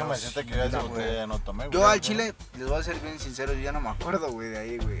 güey. Déjame decirte que yo esa güey. botella no tomé, güey. Yo al chile, les voy a ser bien sincero, yo ya no me acuerdo, güey, de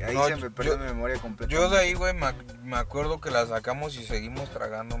ahí, güey. Ahí No, se me perdió mi memoria completa. Yo de ahí, güey, me acuerdo que la sacamos y seguimos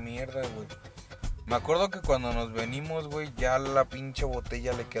tragando mierda, güey. Me acuerdo que cuando nos venimos, güey, ya la pinche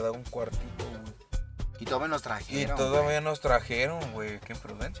botella le quedaba un cuartito, güey. Y todavía nos Y trajeron. todavía nos trajeron, güey. Qué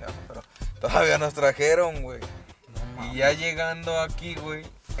imprudencia, ¿no? Pero todavía nos trajeron, güey. Y ya llegando aquí, güey,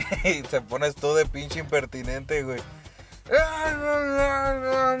 se pones todo de pinche impertinente, güey.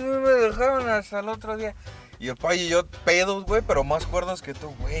 A mí me dejaron hasta el otro día. Y el pay y yo pedos, güey, pero más cuerdos que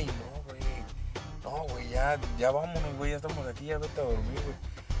tú, güey. No, güey. No, güey, ya vámonos, güey. Ya estamos aquí, ya vete a dormir,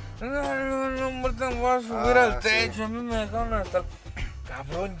 güey. No, voy a subir al techo. Sí. A mí me dejaron hasta el...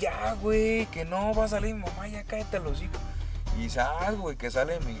 Cabrón, ya, güey, que no va a salir mi mamá, ya cállate los hijos. Y sabes, güey, que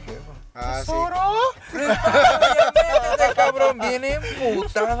sale mi jefa. Sí. Métete, cabrón, viene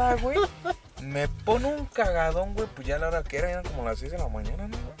emputada, güey. Me pone un cagadón, güey. Pues ya la hora que era, eran como las 6 de la mañana,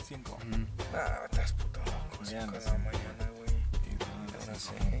 ¿no? 5. Estás puto loco, 5 de la mañana, güey. No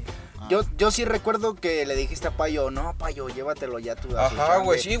sé. Yo sí recuerdo que le dijiste a Payo, no, Payo, llévatelo ya tú. a su Ajá, chambe".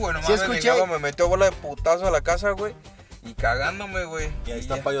 güey, sí, güey. Nomás Sí me escuché. llegaba, me metió bola de putazo a la casa, güey. Y cagándome, güey. Y ahí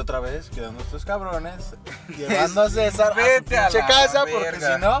está ya. Payo otra vez, quedando estos cabrones, llevando a César Vete a a su pinche la casa, verga. porque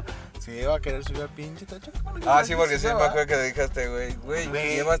si no, Sí, va a querer subir al pinche techo. Ah, sí, porque sí me acuerdo que dejaste, güey,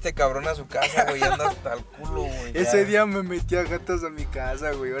 lleva a este cabrón a su casa, güey, anda hasta el culo, güey. Ese día me metí a gatas a mi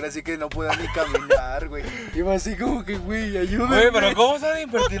casa, güey, ahora sí que no podía ni caminar, güey. Iba así como que, güey, ayúdame. Güey, pero ¿cómo está de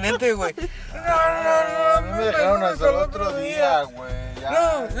impertinente, güey? A mí me dejaron hasta el otro día, güey.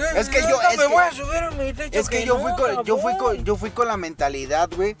 No, es que yo, me voy a subir a mi techo. Es que yo fui con la mentalidad,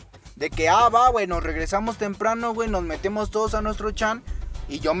 güey, de que, va, güey, nos regresamos temprano, güey, nos metemos todos a nuestro chan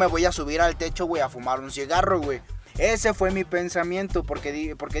y yo me voy a subir al techo, güey, a fumar un cigarro, güey. Ese fue mi pensamiento, porque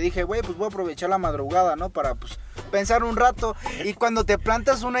dije, güey, pues voy a aprovechar la madrugada, ¿no? Para, pues, pensar un rato. Y cuando te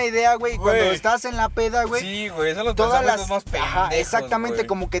plantas una idea, güey, cuando estás en la peda, güey. Sí, güey, son los pensamientos más pendejos, ajá, exactamente, güey.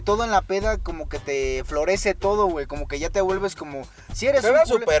 como que todo en la peda, como que te florece todo, güey. Como que ya te vuelves como... Si eres te un da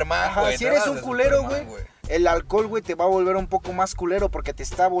Superman, güey. Si eres un culero, güey, el alcohol, güey, te va a volver un poco más culero porque te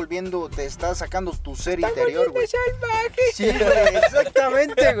está sacando tu ser interior, güey. Salvaje. Sí, güey,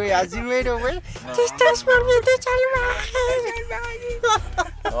 exactamente, güey, así mero, güey. No, te estás volviendo salvaje.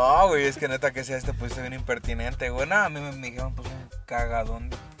 No, güey, es que neta que sea pues bien impertinente, güey. Nada, a mí me dijeron pues un cagadón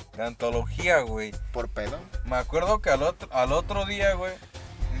de antología, güey. ¿Por pedo? Me acuerdo que al otro día, güey,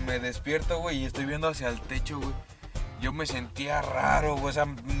 me despierto, güey, y estoy viendo hacia el techo, güey. Yo me sentía raro, güey, o sea,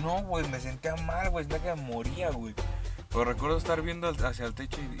 no, güey, me sentía mal, güey, sentía que moría, güey. Pero recuerdo estar viendo hacia el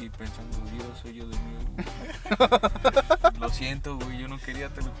techo y pensando, Dios, soy yo de mí, güey. Lo siento, güey, yo no quería,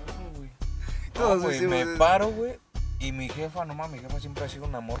 te lo juro, güey. No, güey, me paro, güey, y mi jefa, no mames, mi jefa siempre ha sido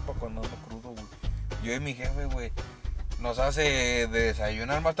un amor para cuando ando crudo, güey. Yo y mi jefe, güey, nos hace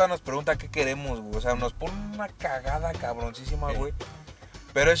desayunar, más tarde nos pregunta qué queremos, güey. O sea, nos pone una cagada cabroncísima, güey.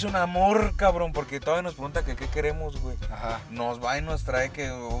 Pero es un amor, cabrón, porque todavía nos pregunta que qué queremos, güey. Ajá. Nos va y nos trae que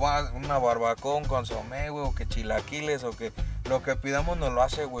una barbacoa, un consomé, güey, o que chilaquiles, o que lo que pidamos nos lo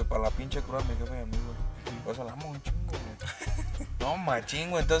hace, güey, para la pinche cruda mi jefe y a mí, güey. Pues la amo un chingo, güey. No,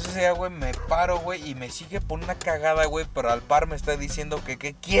 machín, güey. Entonces ella, güey, me paro, güey, y me sigue por una cagada, güey, pero al par me está diciendo que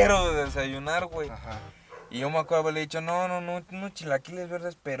qué quiero de desayunar, güey. Ajá. Y yo me acuerdo haberle dicho, no chilaquiles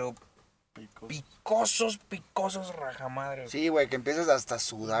verdes, pero picosos, rajamadre. Sí, güey, que empiezas hasta a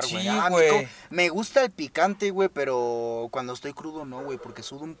sudar, güey. Sí, güey. Me gusta el picante, güey, pero cuando estoy crudo no, güey, porque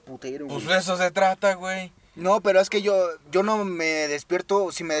sudo un putero, güey. Pues de eso se trata, güey. No, pero es que yo no me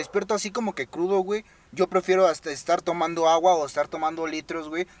despierto, si me despierto así como que crudo, güey, yo prefiero hasta estar tomando agua o estar tomando litros,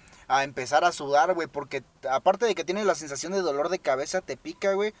 güey, a empezar a sudar, güey, porque aparte de que tienes la sensación de dolor de cabeza, te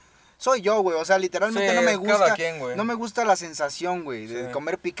pica, güey. Soy yo, güey, o sea, literalmente sí, no me gusta, cada quien, güey. No me gusta la sensación, güey, de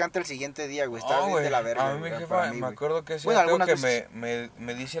comer picante el siguiente día, güey, está bien de la verga. A mí, mi jefa, me acuerdo que ese bueno, que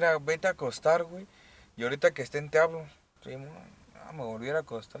me dijera, vete a acostar, güey, y ahorita que estén te hablo. Sí, me volviera a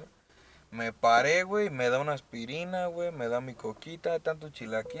acostar. Me paré, güey, me da una aspirina, güey, me da mi coquita, tantos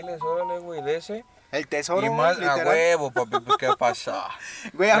chilaquiles, órale, güey, de ese. El tesoro, y más literal. A huevo, papi, pues qué pasa.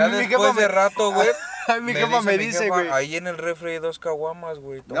 Güey, a mí mi jefa después de rato, güey. Mi jefa me dice, güey. Ahí en el refri hay 2 caguamas,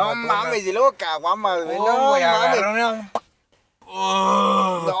 güey. No mames, y luego caguamas, güey. No, güey, mames.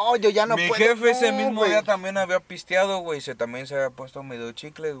 No, yo ya no puedo. Mi jefe ese mismo día también había pisteado, güey. También se había puesto medio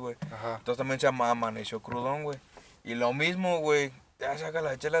chicles, güey. Ajá. Entonces también se amaneció crudón, güey. Y lo mismo, güey. Ya saca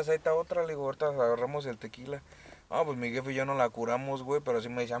las chelas, ahí está otra, le digo, ahorita agarramos el tequila. Ah, pues mi jefe y yo no la curamos, güey, pero sí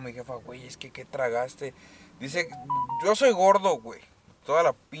me decía mi jefa, güey, es que ¿qué tragaste? Dice, yo soy gordo, güey. Toda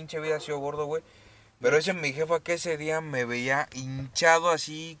la pinche vida he sido gordo, güey. Pero ese mi jefa que ese día me veía hinchado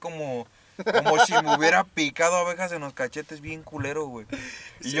así como si me hubiera picado abejas en los cachetes bien culero, güey.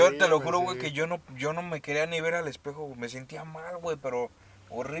 Y sí, yo te lo juro, güey, que yo no me quería ni ver al espejo, güey. Me sentía mal, güey, pero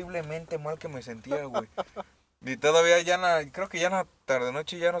horriblemente mal que me sentía, güey. Y todavía creo que ya en la tarde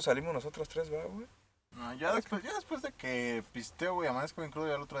noche ya nos salimos nosotros 3, ¿verdad, güey? No, yo después de que pisteo, güey, amanezco bien crudo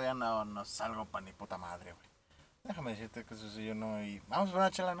y al otro día no salgo pa' ni puta madre, güey. Déjame decirte que eso sí, yo no, y vamos por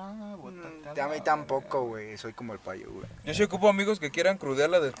una chela, no, a mí tampoco, güey, soy como el payo, güey. Yo sí ocupo amigos que quieran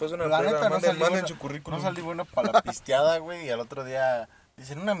crudearla después de una peda, manden su currículum. No salí bueno para la pisteada, güey, y al otro día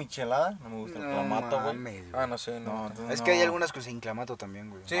dicen una michelada, no me gusta el clamato, güey. Ah, no sé, no. Es que hay algunas que sin clamato también,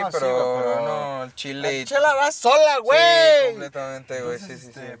 güey. Sí, pero no, el chile. La chela va sola, güey. Sí, completamente, güey,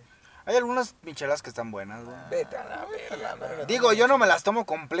 sí. Hay algunas michelas que están buenas, güey. Vete a la verga. Digo, yo no me las tomo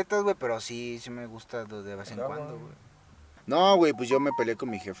completas, güey, pero sí me gusta de vez en cuando, güey. No, güey, pues yo me peleé con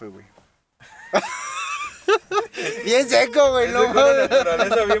mi jefe, güey. Bien seco, güey, no. Es una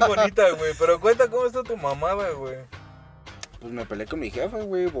naturaleza bien bonita, güey. Pero cuenta cómo está tu mamada, güey. Pues me peleé con mi jefe,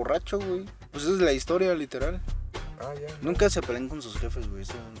 güey, borracho, güey. Pues esa es la historia, literal. Ah, ya. Nunca se peleen con sus jefes, güey. Es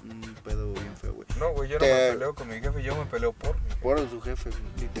un pedo bien feo, güey. No, güey, yo no me peleo con mi jefe, yo me peleo por mi jefe. Por su jefe, güey,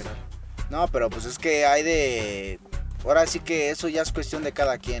 literal. No, pero pues es que hay de... Ahora sí que eso ya es cuestión de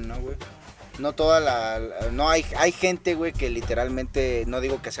cada quien, ¿no, güey? no no hay gente, güey, que literalmente, no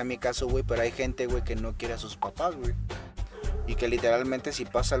digo que sea mi caso, güey, pero hay gente, güey, que no quiere a sus papás, güey. Y que literalmente si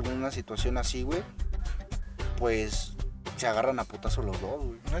pasa alguna situación así, güey, pues se agarran a putazo los dos,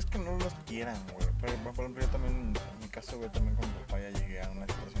 güey. No es que no los quieran, güey. Por ejemplo, yo también, en mi caso, güey, también con mi papá ya llegué a una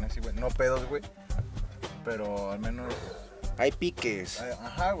situación así, güey. No pedos, güey, pero al menos... Hay piques.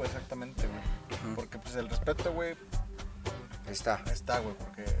 Ajá, güey, exactamente, güey. Porque pues el respeto, güey... Está, güey,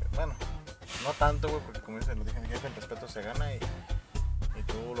 porque, bueno, no tanto, güey, porque como dice, lo dije mi jefe, el respeto se gana y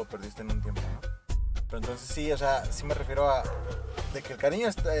tú lo perdiste en un tiempo, ¿no? Pero entonces sí, o sea, sí me refiero a... De que el cariño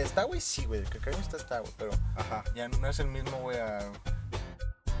está, güey, sí, güey, de que el cariño está, güey, pero... Ajá. Ya no es el mismo, güey,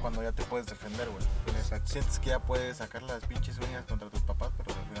 cuando ya te puedes defender, güey. Exacto. Sientes que ya puedes sacar las pinches uñas contra tus papás,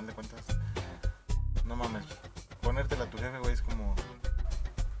 pero al final de cuentas, no mames, ponértela a tu jefe, güey, es como...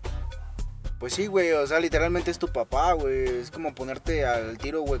 Pues sí, güey, o sea, literalmente es tu papá, güey. Es como ponerte al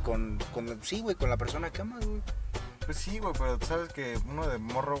tiro, güey, con la persona que amas, güey. Pues sí, güey, pero tú sabes que uno de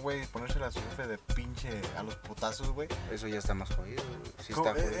morro, güey, ponérsela a su jefe de pinche a los putazos, güey. Eso ya está más jodido, güey. Sí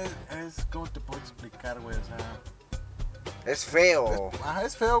está jodido. ¿Cómo te puedo explicar, güey? O sea... Es feo.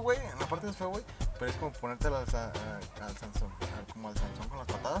 Es feo, güey. En la parte es feo, güey. Pero es como ponértela al Sansón. Como al Sansón con las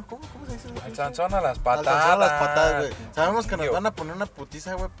patadas. ¿Cómo se dice? Al Sansón a las patadas. Al Sansón a las patadas, güey. Sabemos que nos van a poner una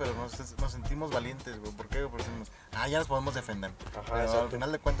putiza, güey, pero nos sentimos valientes, güey. ¿Por qué? Porque decimos, ya nos podemos defender. Ajá, pero al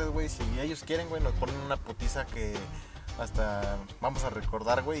final de cuentas, güey, si ellos quieren, güey, nos ponen una putiza que hasta vamos a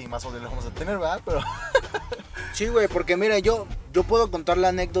recordar, güey, y más odio le vamos a tener, ¿verdad? Pero... Sí, güey, porque mira, yo puedo contar la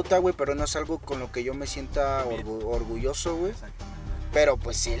anécdota, güey, pero no es algo con lo que yo me sienta orgulloso, güey. Pero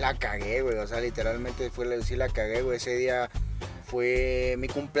pues sí la cagué, güey, o sea, literalmente sí la cagué, güey. Ese día fue mi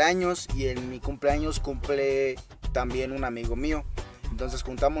cumpleaños y en mi cumpleaños cumple también un amigo mío. Entonces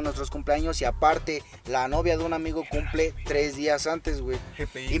juntamos nuestros cumpleaños y aparte la novia de un amigo cumple 3 días antes, güey.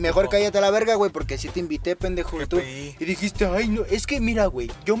 Y mejor cállate a la verga, güey, porque sí te invité, pendejo. Y dijiste, ay, no, es que mira,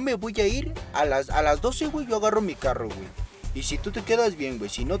 güey, yo me voy a ir a las 12, güey, yo agarro mi carro, güey. Y si tú te quedas bien, güey,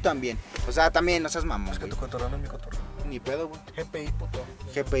 si no también. O sea, también, no seas mamón, es que tu cotorreo no es mi cotorreo. Ni pedo, güey. GPI, puto.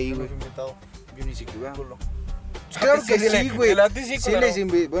 GPI, güey. Yo ni siquiera. Claro que sí, güey. Sí les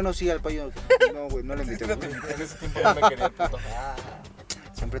invité. Bueno, sí, al payo. No, güey, no le invité. En ese tiempo no me quería, puto.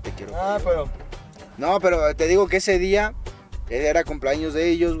 Siempre te quiero. Pero... No, pero te digo que ese día era cumpleaños de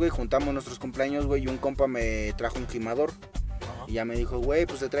ellos, güey. Juntamos nuestros cumpleaños, güey. Y un compa me trajo un gimador. Y ya me dijo, güey,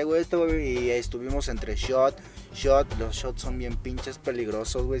 pues te traigo esto, güey. Y estuvimos entre shot. Los shots son bien pinches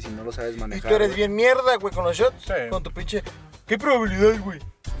peligrosos, güey, si no lo sabes manejar. Y tú eres bien mierda, güey, con los shots. Sí. Con tu pinche... ¿Qué probabilidad, güey?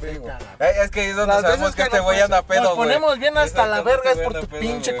 Es que es donde sabemos que este güey anda pedo, güey. Nos ponemos bien hasta la verga, es por tu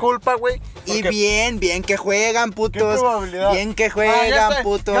pinche culpa, güey. Y bien que juegan, putos. Bien que juegan,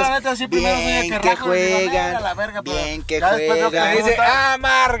 putos. Bien que juegan. Bien que juegan. Dice,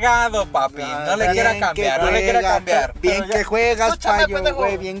 amargado, papi. No le quiera cambiar, Bien que juegas, payo,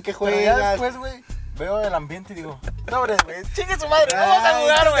 güey. Bien que juegas. Después, güey, veo el ambiente y digo, sobres, güey, chingue su madre, no vamos a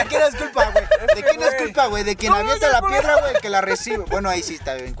jugar, güey. ¿De quién es culpa, güey? ¿De quién es culpa, güey? De quien avienta la piedra, güey, que la recibe. Bueno, ahí sí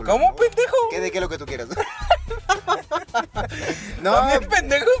está bien culpa. ¿Cómo, pendejo? ¿De qué es lo que tú quieras? No. También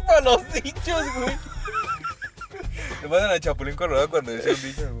pendejos para los dichos, güey. Le pasan a Chapulín Colorado cuando decía un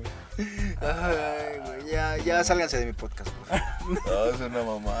dicho, güey. Ay, güey, ya sálganse de mi podcast, güey. No, es una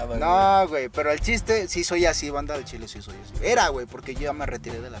mamada, no, güey, pero el chiste, sí soy así, banda del chile, sí soy así. Era, güey, porque yo ya me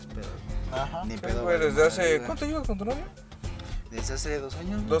retiré de las pedas. Ajá. Ni pedo, güey. Desde hace... ¿Cuánto llevas con tu novia? Desde hace 2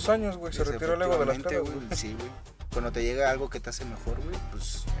 años. 2 años, güey, se retiró el ego de las pedas, güey. Sí, güey. Cuando te llega algo que te hace mejor, güey,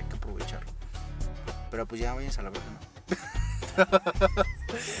 pues hay que aprovecharlo. Pero pues ya váyanse a la verga,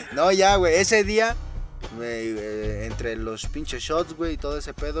 ¿no? No, ya, güey, ese día... entre los pinches shots, güey, y todo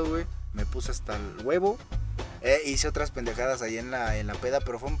ese pedo, güey, me puse hasta el huevo. Hice otras pendejadas ahí en la peda,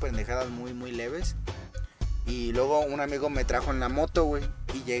 pero fueron pendejadas muy, muy leves. Y luego un amigo me trajo en la moto, güey,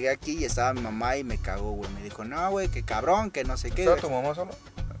 y llegué aquí y estaba mi mamá y me cagó, güey. Me dijo, no, güey, que cabrón, que no sé qué. ¿Estaba tu mamá sola?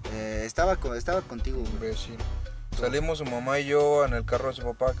 Estaba contigo, güey. Sí. Salimos su mamá y yo en el carro de su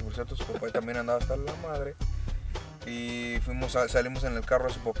papá, que por cierto su papá también andaba hasta la madre. Y salimos en el carro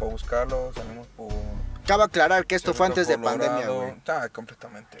de su papá a buscarlo, salimos por... Cabe aclarar que esto fue antes de pandemia, güey.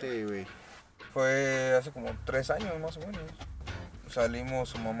 Completamente. Sí, güey. Fue hace como 3 años más o menos. Salimos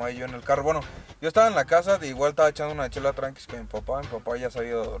su mamá y yo en el carro. Bueno, yo estaba en la casa, igual estaba echando una chela tranquis con mi papá ya se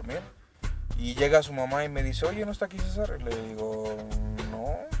había ido a dormir. Y llega su mamá y me dice, oye, ¿no está aquí César? Y le digo,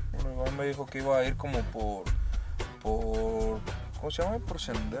 no. Igual me dijo que iba a ir como por ¿cómo se llama? ¿Por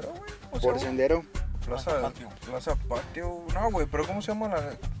sendero, güey? ¿Por sendero? Plaza Patio. No, güey, pero ¿cómo se llama la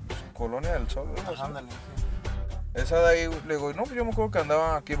Colonia del Sol? Ándale, sí. Esa de ahí, le digo, no, pues yo me acuerdo que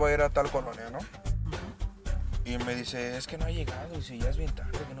andaba, que iba a ir a tal colonia, ¿no? Y me dice, es que no ha llegado, y si ya es bien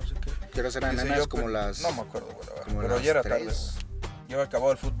tarde, que no sé qué. ¿Qué horas eran, Dice, nenas? yo, Como pues, las... No me acuerdo, güey, la verdad, como pero las ya era 3. tarde, güey. Yo había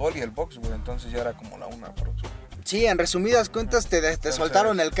acabado el fútbol y el box, güey, entonces ya era como la 1 próxima. Sí, en resumidas cuentas te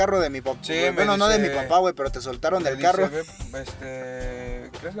soltaron el carro de mi papá. Sí, bueno, dice, no de mi papá, güey, pero te soltaron del carro. ¿Crees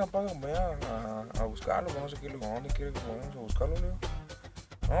que me pagan? Voy a buscarlo, que no sé qué. Le digo, ¿dónde quiere que vayamos a buscarlo? Le digo,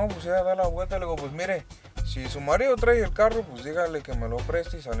 no, pues ya da la vuelta. Le digo, pues mire, si su marido trae el carro, pues dígale que me lo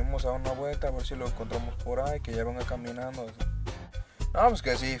preste y salimos a una vuelta a ver si lo encontramos por ahí, que ya venga caminando. No, pues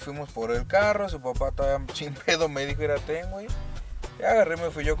que sí, fuimos por el carro, su papá todavía sin pedo me dijo, mira, güey. Y agarré y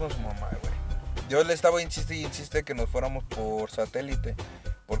me fui yo con su mamá, güey. Yo le estaba insiste que nos fuéramos por satélite.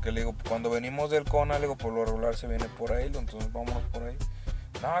 Porque le digo, cuando venimos del Cona, le digo, por lo regular se viene por ahí, entonces vámonos por ahí.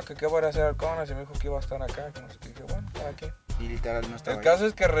 No, que qué voy a hacer al Cona, se me dijo que iba a estar acá, que no sé qué. Dije, bueno, ¿para qué? Y literal no estaba El caso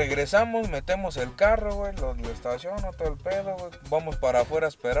es que regresamos, metemos el carro, güey, lo estaciono, todo el pedo, güey. Vamos para afuera a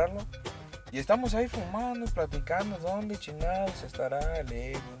esperarlo. Y estamos ahí fumando y platicando, ¿dónde chingados estará el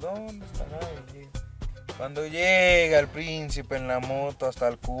Evo? ¿Dónde estará el Evo? Cuando llega el príncipe en la moto hasta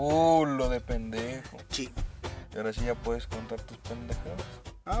el culo de pendejo. Sí. Y ahora sí ya puedes contar tus pendejadas.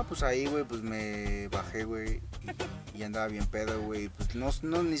 Ah, pues ahí, güey, pues me bajé, güey, y andaba bien pedo, güey. Pues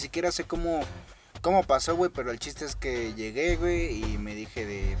no, ni siquiera sé cómo pasó, güey, pero el chiste es que llegué, güey, y me dije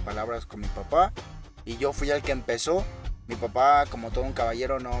de palabras con mi papá. Y yo fui el que empezó. Mi papá, como todo un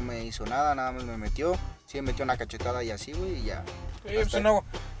caballero, no me hizo nada más me metió. Sí, me metió una cachetada y así, güey, y ya. Sí, pues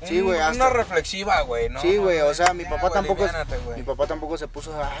sí, güey, una reflexiva, güey, ¿no? Sí, güey, o sea, mi ya, papá güey, tampoco güey. mi papá tampoco se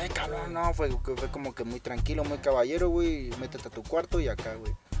puso, ay, cabrón, no, fue como que muy tranquilo, muy caballero, güey, métete a tu cuarto y acá,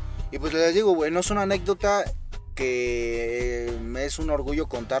 güey. Y pues les digo, güey, no es una anécdota que me es un orgullo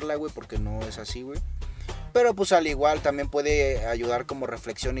contarla, güey, porque no es así, güey. Pero pues al igual también puede ayudar como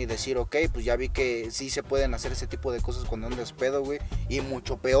reflexión y decir, ok, pues ya vi que sí se pueden hacer ese tipo de cosas cuando andas pedo, güey. Y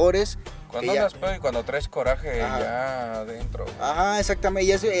mucho peores. Cuando andas pedo y cuando traes coraje. Ajá. Ya adentro. Güey. Ajá, exactamente.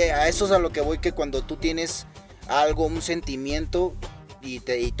 Y a eso es a lo que voy, que cuando tú tienes algo, un sentimiento y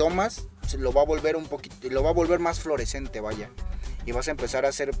tomas, lo va a volver un poquito, lo va a volver más fluorescente, vaya. Y vas a empezar a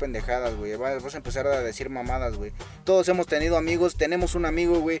hacer pendejadas, güey. Vas a empezar a decir mamadas, güey. Todos hemos tenido amigos. Tenemos un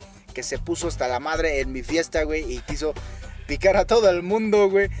amigo, güey, que se puso hasta la madre en mi fiesta, güey. Y quiso picar a todo el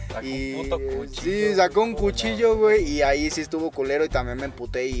mundo, güey. Y un puto cuchillo, sí, sacó un cuchillo, güey. Y ahí sí estuvo culero y también me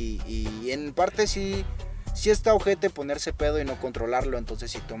emputé. Y en parte sí está ojete ponerse pedo y no controlarlo.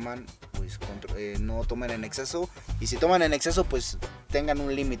 Entonces si toman, pues no tomen en exceso. Y si toman en exceso, pues tengan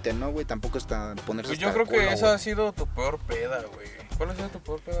un límite, ¿no, güey? Tampoco está ponerse pues yo creo que esa ha sido tu peor peda, güey. ¿Cuál ha sido tu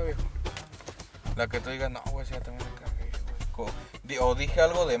peor peda, viejo? La que tú digas, no, güey, sí, ya también me cagué, güey. O dije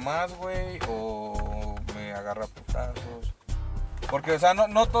algo de más, güey, o me agarra putazos. Porque, o sea,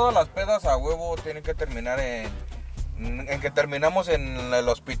 no todas las pedas a huevo tienen que terminar en que terminamos en el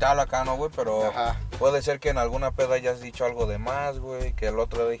hospital acá, ¿no, güey? Pero ajá, puede ser que en alguna peda hayas dicho algo de más, güey, que el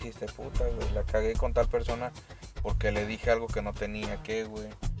otro día dijiste, puta, güey, la cagué con tal persona porque le dije algo que no tenía que, güey.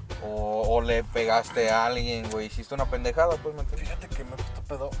 O le pegaste a alguien, güey, hiciste una pendejada, pues, ¿me entiendes? Fíjate que me he puesto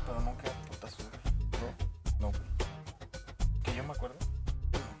pedo, pero nunca putazo, güey. No, güey. Que yo me acuerdo.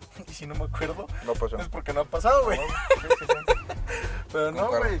 Y si no me acuerdo, no, pues, es porque no ha pasado, güey. Sí. Pero no,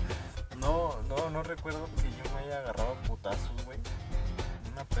 güey. No recuerdo que yo me haya agarrado putazos, güey.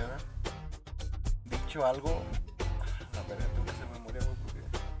 Una peda. Dicho algo. La verdad, tengo que hacer memoria, güey, porque.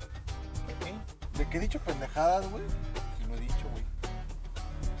 ¿Qué? ¿De qué he dicho pendejadas, güey? Si lo he dicho, güey.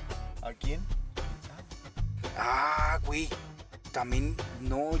 ¿A quién? Ah, güey. También,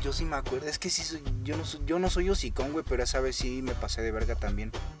 no, yo sí me acuerdo. Es que sí, yo no soy hocicón, güey, pero esa vez sí me pasé de verga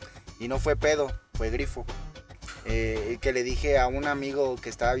también. Y no fue pedo, fue grifo. Que le dije a un amigo que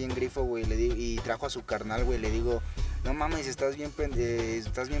estaba bien grifo, güey, y trajo a su carnal, güey, le digo, no mames, estás bien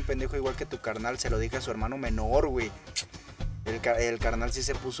pendejo igual que tu carnal. Se lo dije a su hermano menor, güey. El carnal sí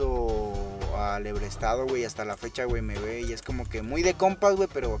se puso alebrestado, güey, hasta la fecha, güey, me ve y es como que muy de compas, güey,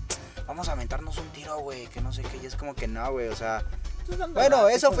 pero vamos a aventarnos un tiro, güey, que no sé qué, y es como que no, güey, o sea, bueno,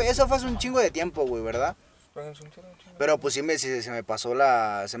 eso fue hace un chingo de tiempo, güey, ¿verdad? Pero pues sí se me pasó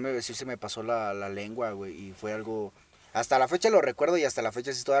la lengua, güey, y fue algo, hasta la fecha lo recuerdo y hasta la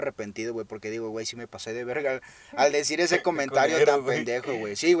fecha sí estoy arrepentido, güey, porque digo, güey, sí me pasé de verga al decir ese comentario tan pendejo,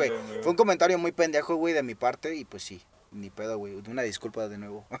 güey. Sí, güey, fue un comentario muy pendejo, güey, de mi parte y pues sí, ni pedo, güey, una disculpa de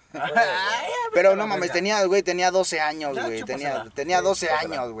nuevo. Pero no mames, tenía 12 años, güey, tenía 12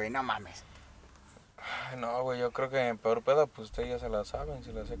 años, güey, no mames. No, güey, yo creo que en peor pedo, pues ustedes ya se la saben,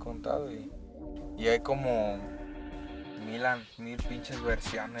 se las he contado y hay como mil pinches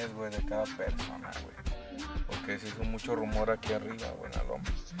versiones, güey, de cada persona, güey. Porque se hizo mucho rumor aquí arriba, güey, en la loma.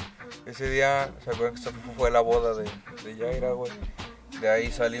 Ese día, ¿se acuerdan que fue la boda de Yaira, güey? De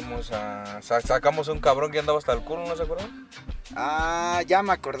ahí salimos sacamos a un cabrón que andaba hasta el culo, ¿no se acuerdan? Ah, ya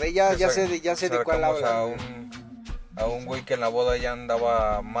me acordé, ya sé de cuál habla. A un güey que en la boda ya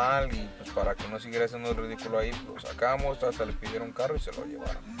andaba mal y pues para que no siguiera haciendo el ridículo ahí, lo sacamos, hasta le pidieron carro y se lo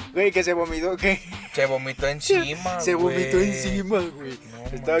llevaron. Güey, que se vomitó, ¿qué? Se vomitó encima, Se güey. vomitó encima, güey. No,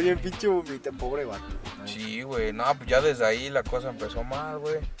 estaba bien pinche vomita, pobre vato. Sí, güey, no, pues ya desde ahí la cosa empezó mal,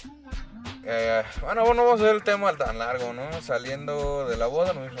 güey. Bueno, no vamos a ver el tema tan largo, ¿no? Saliendo de la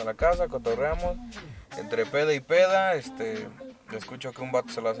boda, nos fuimos a la casa, cotorreamos, entre peda y peda, escucho que un vato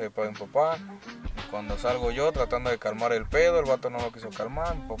se lo hace de pedo a mi papá. Y cuando salgo yo tratando de calmar el pedo, el vato no lo quiso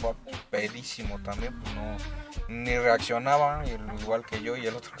calmar, mi papá pedísimo también, pues no, ni reaccionaba, igual que yo y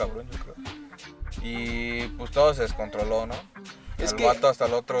el otro cabrón, yo creo. Y pues todo se descontroló, ¿no? El vato hasta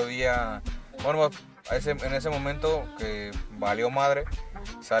el otro día, bueno, en ese momento que valió madre,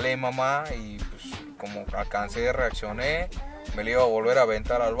 sale mi mamá y pues como alcancé, reaccioné, me le iba a volver a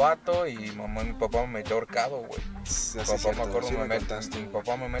aventar al vato y mi papá me metió ahorcado, güey. Mi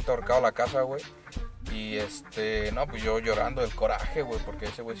papá me mete ahorcado a la casa, güey. Y no, pues yo llorando del coraje, güey, porque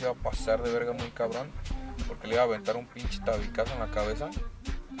ese güey se iba a pasar de verga muy cabrón, porque le iba a aventar un pinche tabicazo en la cabeza.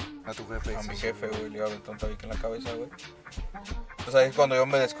 A tu jefe. A mi jefe, güey, le iba a aventar un tabique en la cabeza, güey. Entonces ahí es cuando yo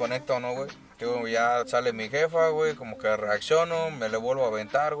me desconecto, ¿no, güey? Ya sale mi jefa, güey, como que reacciono, me le vuelvo a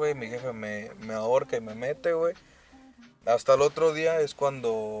aventar, güey, mi jefe me ahorca y me mete, güey. Hasta el otro día es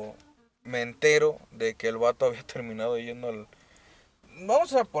cuando me entero de que el vato había terminado yendo al...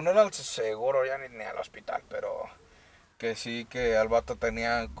 Vamos a poner al seguro, ya ni al hospital, pero... Que sí, que al vato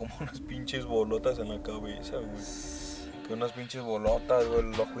tenía como unas pinches bolotas en la cabeza, güey. Que unas pinches bolotas, güey,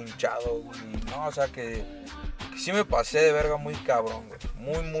 el ojo hinchado, güey. No, o sea que sí me pasé de verga muy cabrón, güey.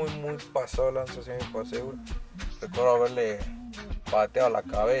 Muy pasado lanza, sí me pasé, güey. Recuerdo haberle pateado la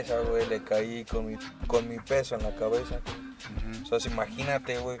cabeza, güey. Le caí con mi peso en la cabeza, güey. O sea,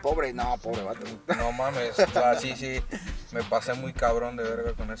 imagínate, güey. Pobre vato. No mames, o sea, sí, me pasé muy cabrón de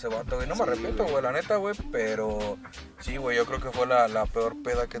verga con ese vato, güey. No me arrepiento, güey, la neta, güey, pero sí, güey, yo creo que fue la peor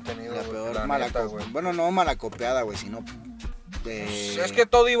peda que he tenido, la güey. Peor mala neta, güey. Bueno, no mala copiada, güey, sino... Es que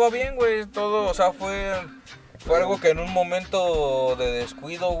todo iba bien, güey, todo, o sea, fue algo que en un momento de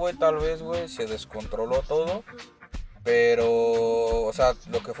descuido, güey, tal vez, güey, se descontroló todo. Pero, o sea,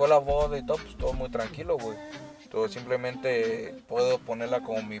 lo que fue la boda y todo, pues todo muy tranquilo, güey. Todo simplemente puedo ponerla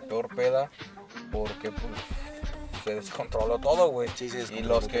como mi peor peda porque, pues, se descontroló todo, güey. Sí, y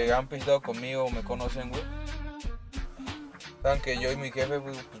los que han pisteado conmigo me conocen, güey. Saben que yo y mi jefe,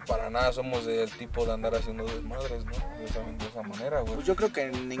 pues para nada somos del tipo de andar haciendo desmadres, ¿no? De esa manera, güey. Pues yo creo que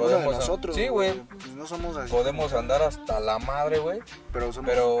ninguno de nosotros. Sí, güey. Pues no somos así. Podemos andar hasta la madre, güey. Pero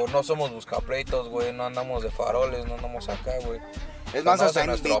no somos buscapleitos, güey. No andamos de faroles, no andamos acá, güey. Es más, hasta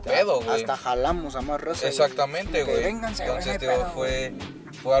nuestro pedo, güey. Hasta jalamos a más raza. Exactamente, güey. Vénganse, entonces, tío, fue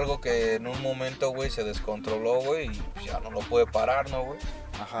algo que en un momento, güey, se descontroló, güey. Y pues, ya no lo pude parar, ¿no, güey?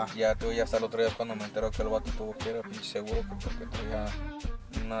 Ajá. Ya hasta el otro día es cuando me entero que el vato tuvo que ir a pinche seguro porque traía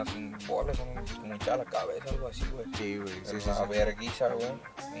unas bolas, como hinchada la cabeza, algo así, güey. Sí, güey. Una verguiza, güey.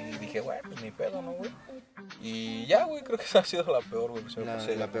 Y dije, güey, pues ni pedo, ¿no, güey? Y ya, güey, creo que esa ha sido la peor, güey.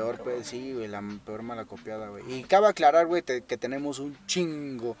 La peor, pues, sí, güey, la peor mala copiada, güey. Y cabe aclarar, güey, que tenemos un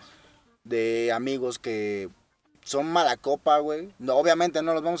chingo de amigos que son mala copa, güey. No, obviamente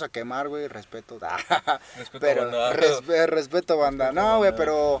no los vamos a quemar, güey, respeto. Pero respeto, banda. No, güey,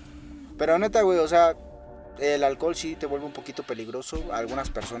 pero neta, güey, o sea, el alcohol sí te vuelve un poquito peligroso a algunas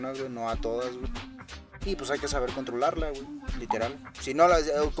personas, güey, no a todas, güey. Y pues hay que saber controlarla, güey, literal. Si no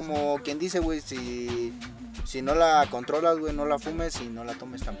como quien dice, güey, si no la controlas, güey, no la fumes y no la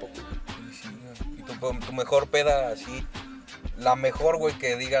tomes tampoco, güey. Sí, y tu mejor peda, así, la mejor, güey,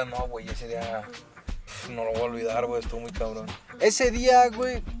 que diga, no, güey, ese día no lo voy a olvidar, güey, estuvo muy cabrón. Ese día,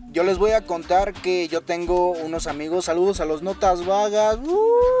 güey, yo les voy a contar que yo tengo unos amigos, saludos a los Notas Vagas,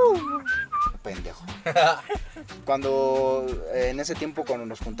 pendejo. Cuando, en ese tiempo cuando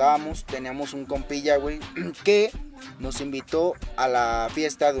nos juntábamos, teníamos un compilla, güey, que nos invitó a la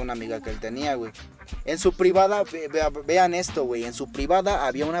fiesta de una amiga que él tenía, güey. En su privada, vean esto, güey, en su privada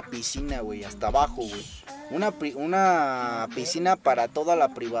había una piscina, güey, hasta abajo, güey. Una piscina para toda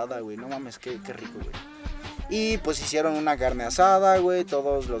la privada, güey, no mames, qué rico, güey. Y pues hicieron una carne asada, güey,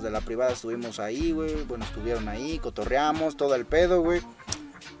 todos los de la privada estuvimos ahí, güey, bueno, estuvieron ahí, cotorreamos, todo el pedo, güey.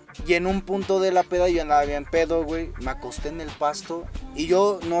 Y en un punto de la peda yo andaba bien pedo, güey, me acosté en el pasto. Y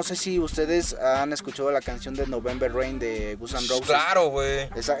yo no sé si ustedes han escuchado la canción de November Rain de Guns N' Roses. Claro, güey.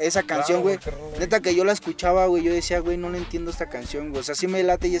 Esa canción, güey, neta que yo la escuchaba, güey, yo decía, güey, no le entiendo esta canción, güey. O sea, sí me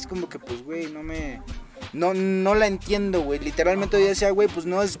late y es como que, pues, güey, no la entiendo, güey. Literalmente yo decía, güey, pues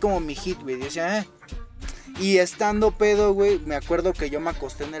no es como mi hit, güey. Decía, Y estando pedo, güey, me acuerdo que yo me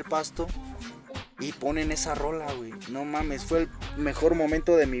acosté en el pasto y ponen esa rola, güey. No mames, fue el mejor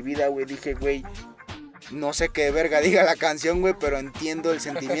momento de mi vida, güey. Dije, güey, no sé qué verga diga la canción, güey, pero entiendo el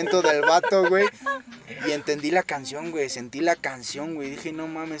sentimiento del vato, güey. Y entendí la canción, güey, sentí la canción, güey. Dije, no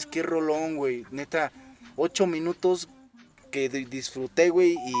mames, qué rolón, güey. Neta, 8 minutos que disfruté,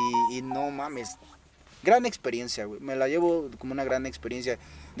 güey, y no mames. Gran experiencia, güey. Me la llevo como una gran experiencia.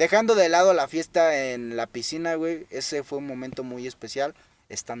 Dejando de lado la fiesta en la piscina, güey. Ese fue un momento muy especial,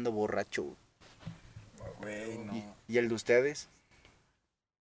 estando borracho, Güey, no. ¿Y el de ustedes?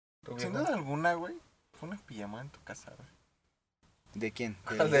 Sin duda alguna, güey, fue una pijamada en tu casa, güey. ¿De quién?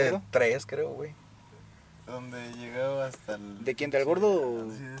 De 3, creo, güey. Donde llegaba hasta el... ¿De quién? ¿Del gordo?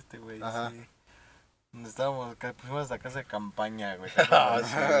 Sí, de este, güey, Ajá. sí. Donde estábamos, pusimos hasta casa de campaña, güey. Ah,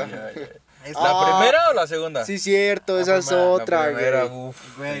 sí, ya. ¿La primera o la segunda? Sí, cierto, La esa es primera, otra, La primera, güey.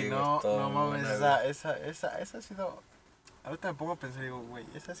 uf. Güey, sí, no todo mames, buena, esa ha sido... Ahorita me pongo a pensar y digo, güey,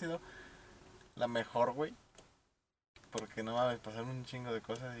 esa ha sido la mejor, güey. Porque no mames, pasaron un chingo de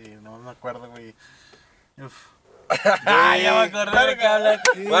cosas y no me acuerdo, güey. Uf. Ah, ya me acordé de que hablas.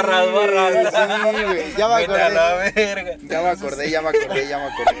 Barras. Sí, güey, ya me Vete a la acordé. verga. Ya me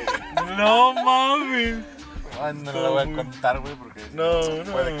acordé. No mames. No la voy a contar, güey, porque No.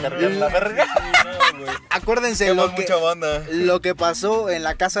 puede cargar la verga. Sí, no, güey. Acuérdense Quemas mucha banda. lo que pasó en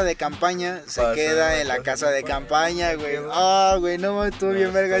la casa de campaña se Pasa queda en en la la casa de campaña, güey. Ah, güey, no, estuvo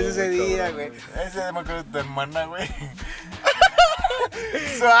bien vergas ese día, güey. Ese me acuerdo de tu hermana, güey.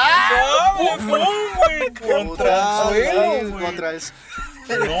 Contra el suelo, güey. Contra el...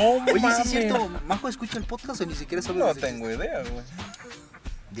 No, Oye, sí mames. es cierto, Majo escucha el podcast o ni siquiera sabe No de ese tengo idea, güey.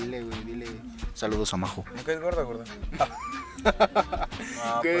 Dile, güey, dile. Saludos a Majo. ¿Me caes gorda?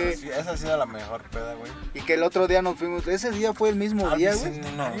 No, ¿Qué? pero sí, esa ha sido la mejor peda, güey. Y que el otro día nos fuimos, ese día fue el mismo día, güey.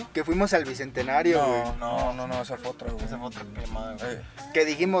 No. Que fuimos al Bicentenario, güey. No, esa fue otra, güey. Esa fue otra pijamada, güey. Que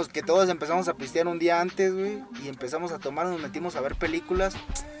dijimos que todos empezamos a pistear un día antes, güey. Y empezamos a tomar, nos metimos a ver películas.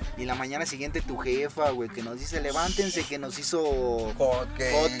 Y la mañana siguiente tu jefa, güey, que nos dice, levántense, que nos hizo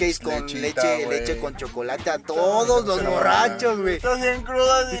hotcakes con lechita, güey. leche con chocolate a todos los borrachos, güey. Estás bien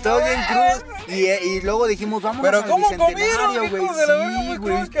cruda, Y todos bien crudos. Y luego dijimos, vámonos Pero al ¿cómo Bicentenario, comieron, güey. hijos de la verga, Sí, muy güey.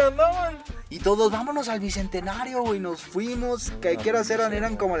 crudos que andaban? Y todos, vámonos al Bicentenario, güey. Nos fuimos, que ¿qué horas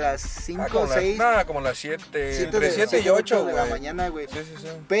eran como las 5 o 6. Nada, como las 7. Entre 7 y 8, de güey. la mañana, güey. Sí.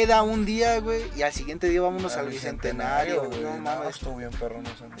 Peda un día, güey, y al siguiente día vámonos al Bicentenario, Bicentenario, güey. No mames. Estuvo bien, perro, no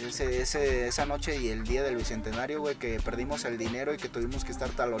sé. Esa noche y el día del Bicentenario, güey, que perdimos el dinero y que tuvimos que estar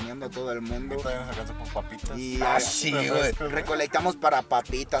taloneando a todo el mundo. Todavía nos alcanzó por papitas. Y Sí, güey. recolectamos para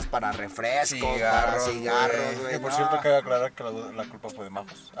papitas, para refrescos, para Cigarros, cigarros, güey. güey. Y por no. cierto, cabe aclarar que la culpa fue de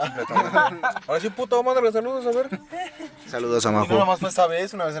Majos. Ahora sí, puto, mándale saludos, a ver. Saludos a Y no Majo. nomás fue esta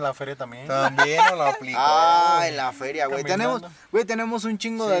vez, una vez en la feria también. También no la aplicó. Ah, en la feria, güey. Caminando. Tenemos un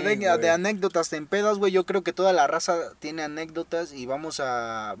chingo Sí, de güey. anécdotas en pedas, güey. Yo creo que toda la raza tiene anécdotas y vamos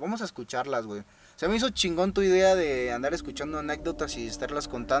a escucharlas, güey. Se me hizo chingón tu idea de andar escuchando anécdotas y estarlas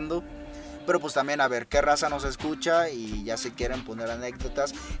contando. Pero pues también a ver qué raza nos escucha y ya se quieren poner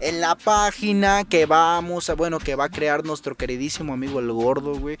anécdotas en la página que va a crear nuestro queridísimo amigo el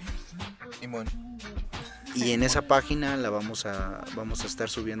gordo, güey. Y bueno. Y en esa página vamos a estar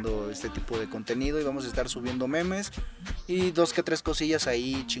subiendo este tipo de contenido y vamos a estar subiendo memes y 2 que 3 cosillas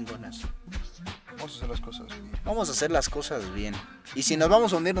ahí chingonas. Vamos a hacer las cosas bien. Vamos a hacer las cosas bien. Y si nos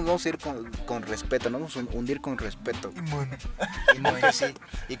vamos a hundir, nos vamos a ir con respeto, nos vamos a hundir con respeto. Y no que sí.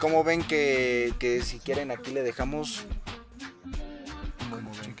 Y como ven que si quieren aquí le dejamos...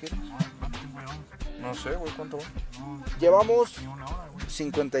 Si quieres. No sé, güey, ¿cuánto va? Llevamos Ni una hora, güey.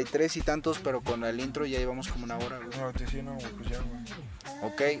 53 y tantos, pero con el intro ya llevamos como una hora, güey. No, sí, no, güey, pues ya, güey.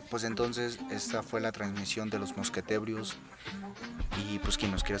 Ok, pues entonces esta fue la transmisión de los mosquetebrios. Y pues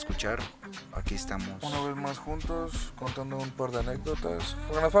quien nos quiera escuchar, aquí estamos. Una vez más juntos, contando un par de anécdotas.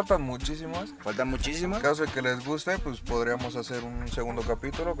 Porque nos faltan muchísimas. Faltan En muchísimas. caso de que les guste, pues podríamos hacer un segundo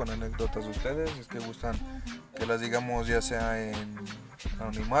capítulo con anécdotas de ustedes. Si es que gustan que las digamos ya sea en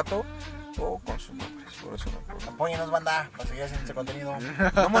anonimato o con sus nombres. Por eso no hay problema. Apóyenos, banda, para seguir haciendo este contenido.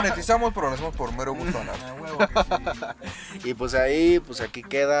 No monetizamos, pero lo hacemos por mero gusto a nada. A huevo que sí. Y pues ahí, pues aquí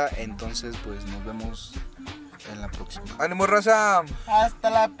queda. Entonces, pues nos vemos en la próxima. ¡Ánimo, raza! Hasta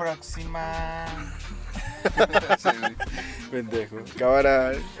la próxima. Sí, güey. Pendejo.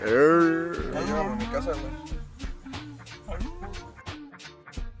 Cámara. Ya llevo a mi casa, güey.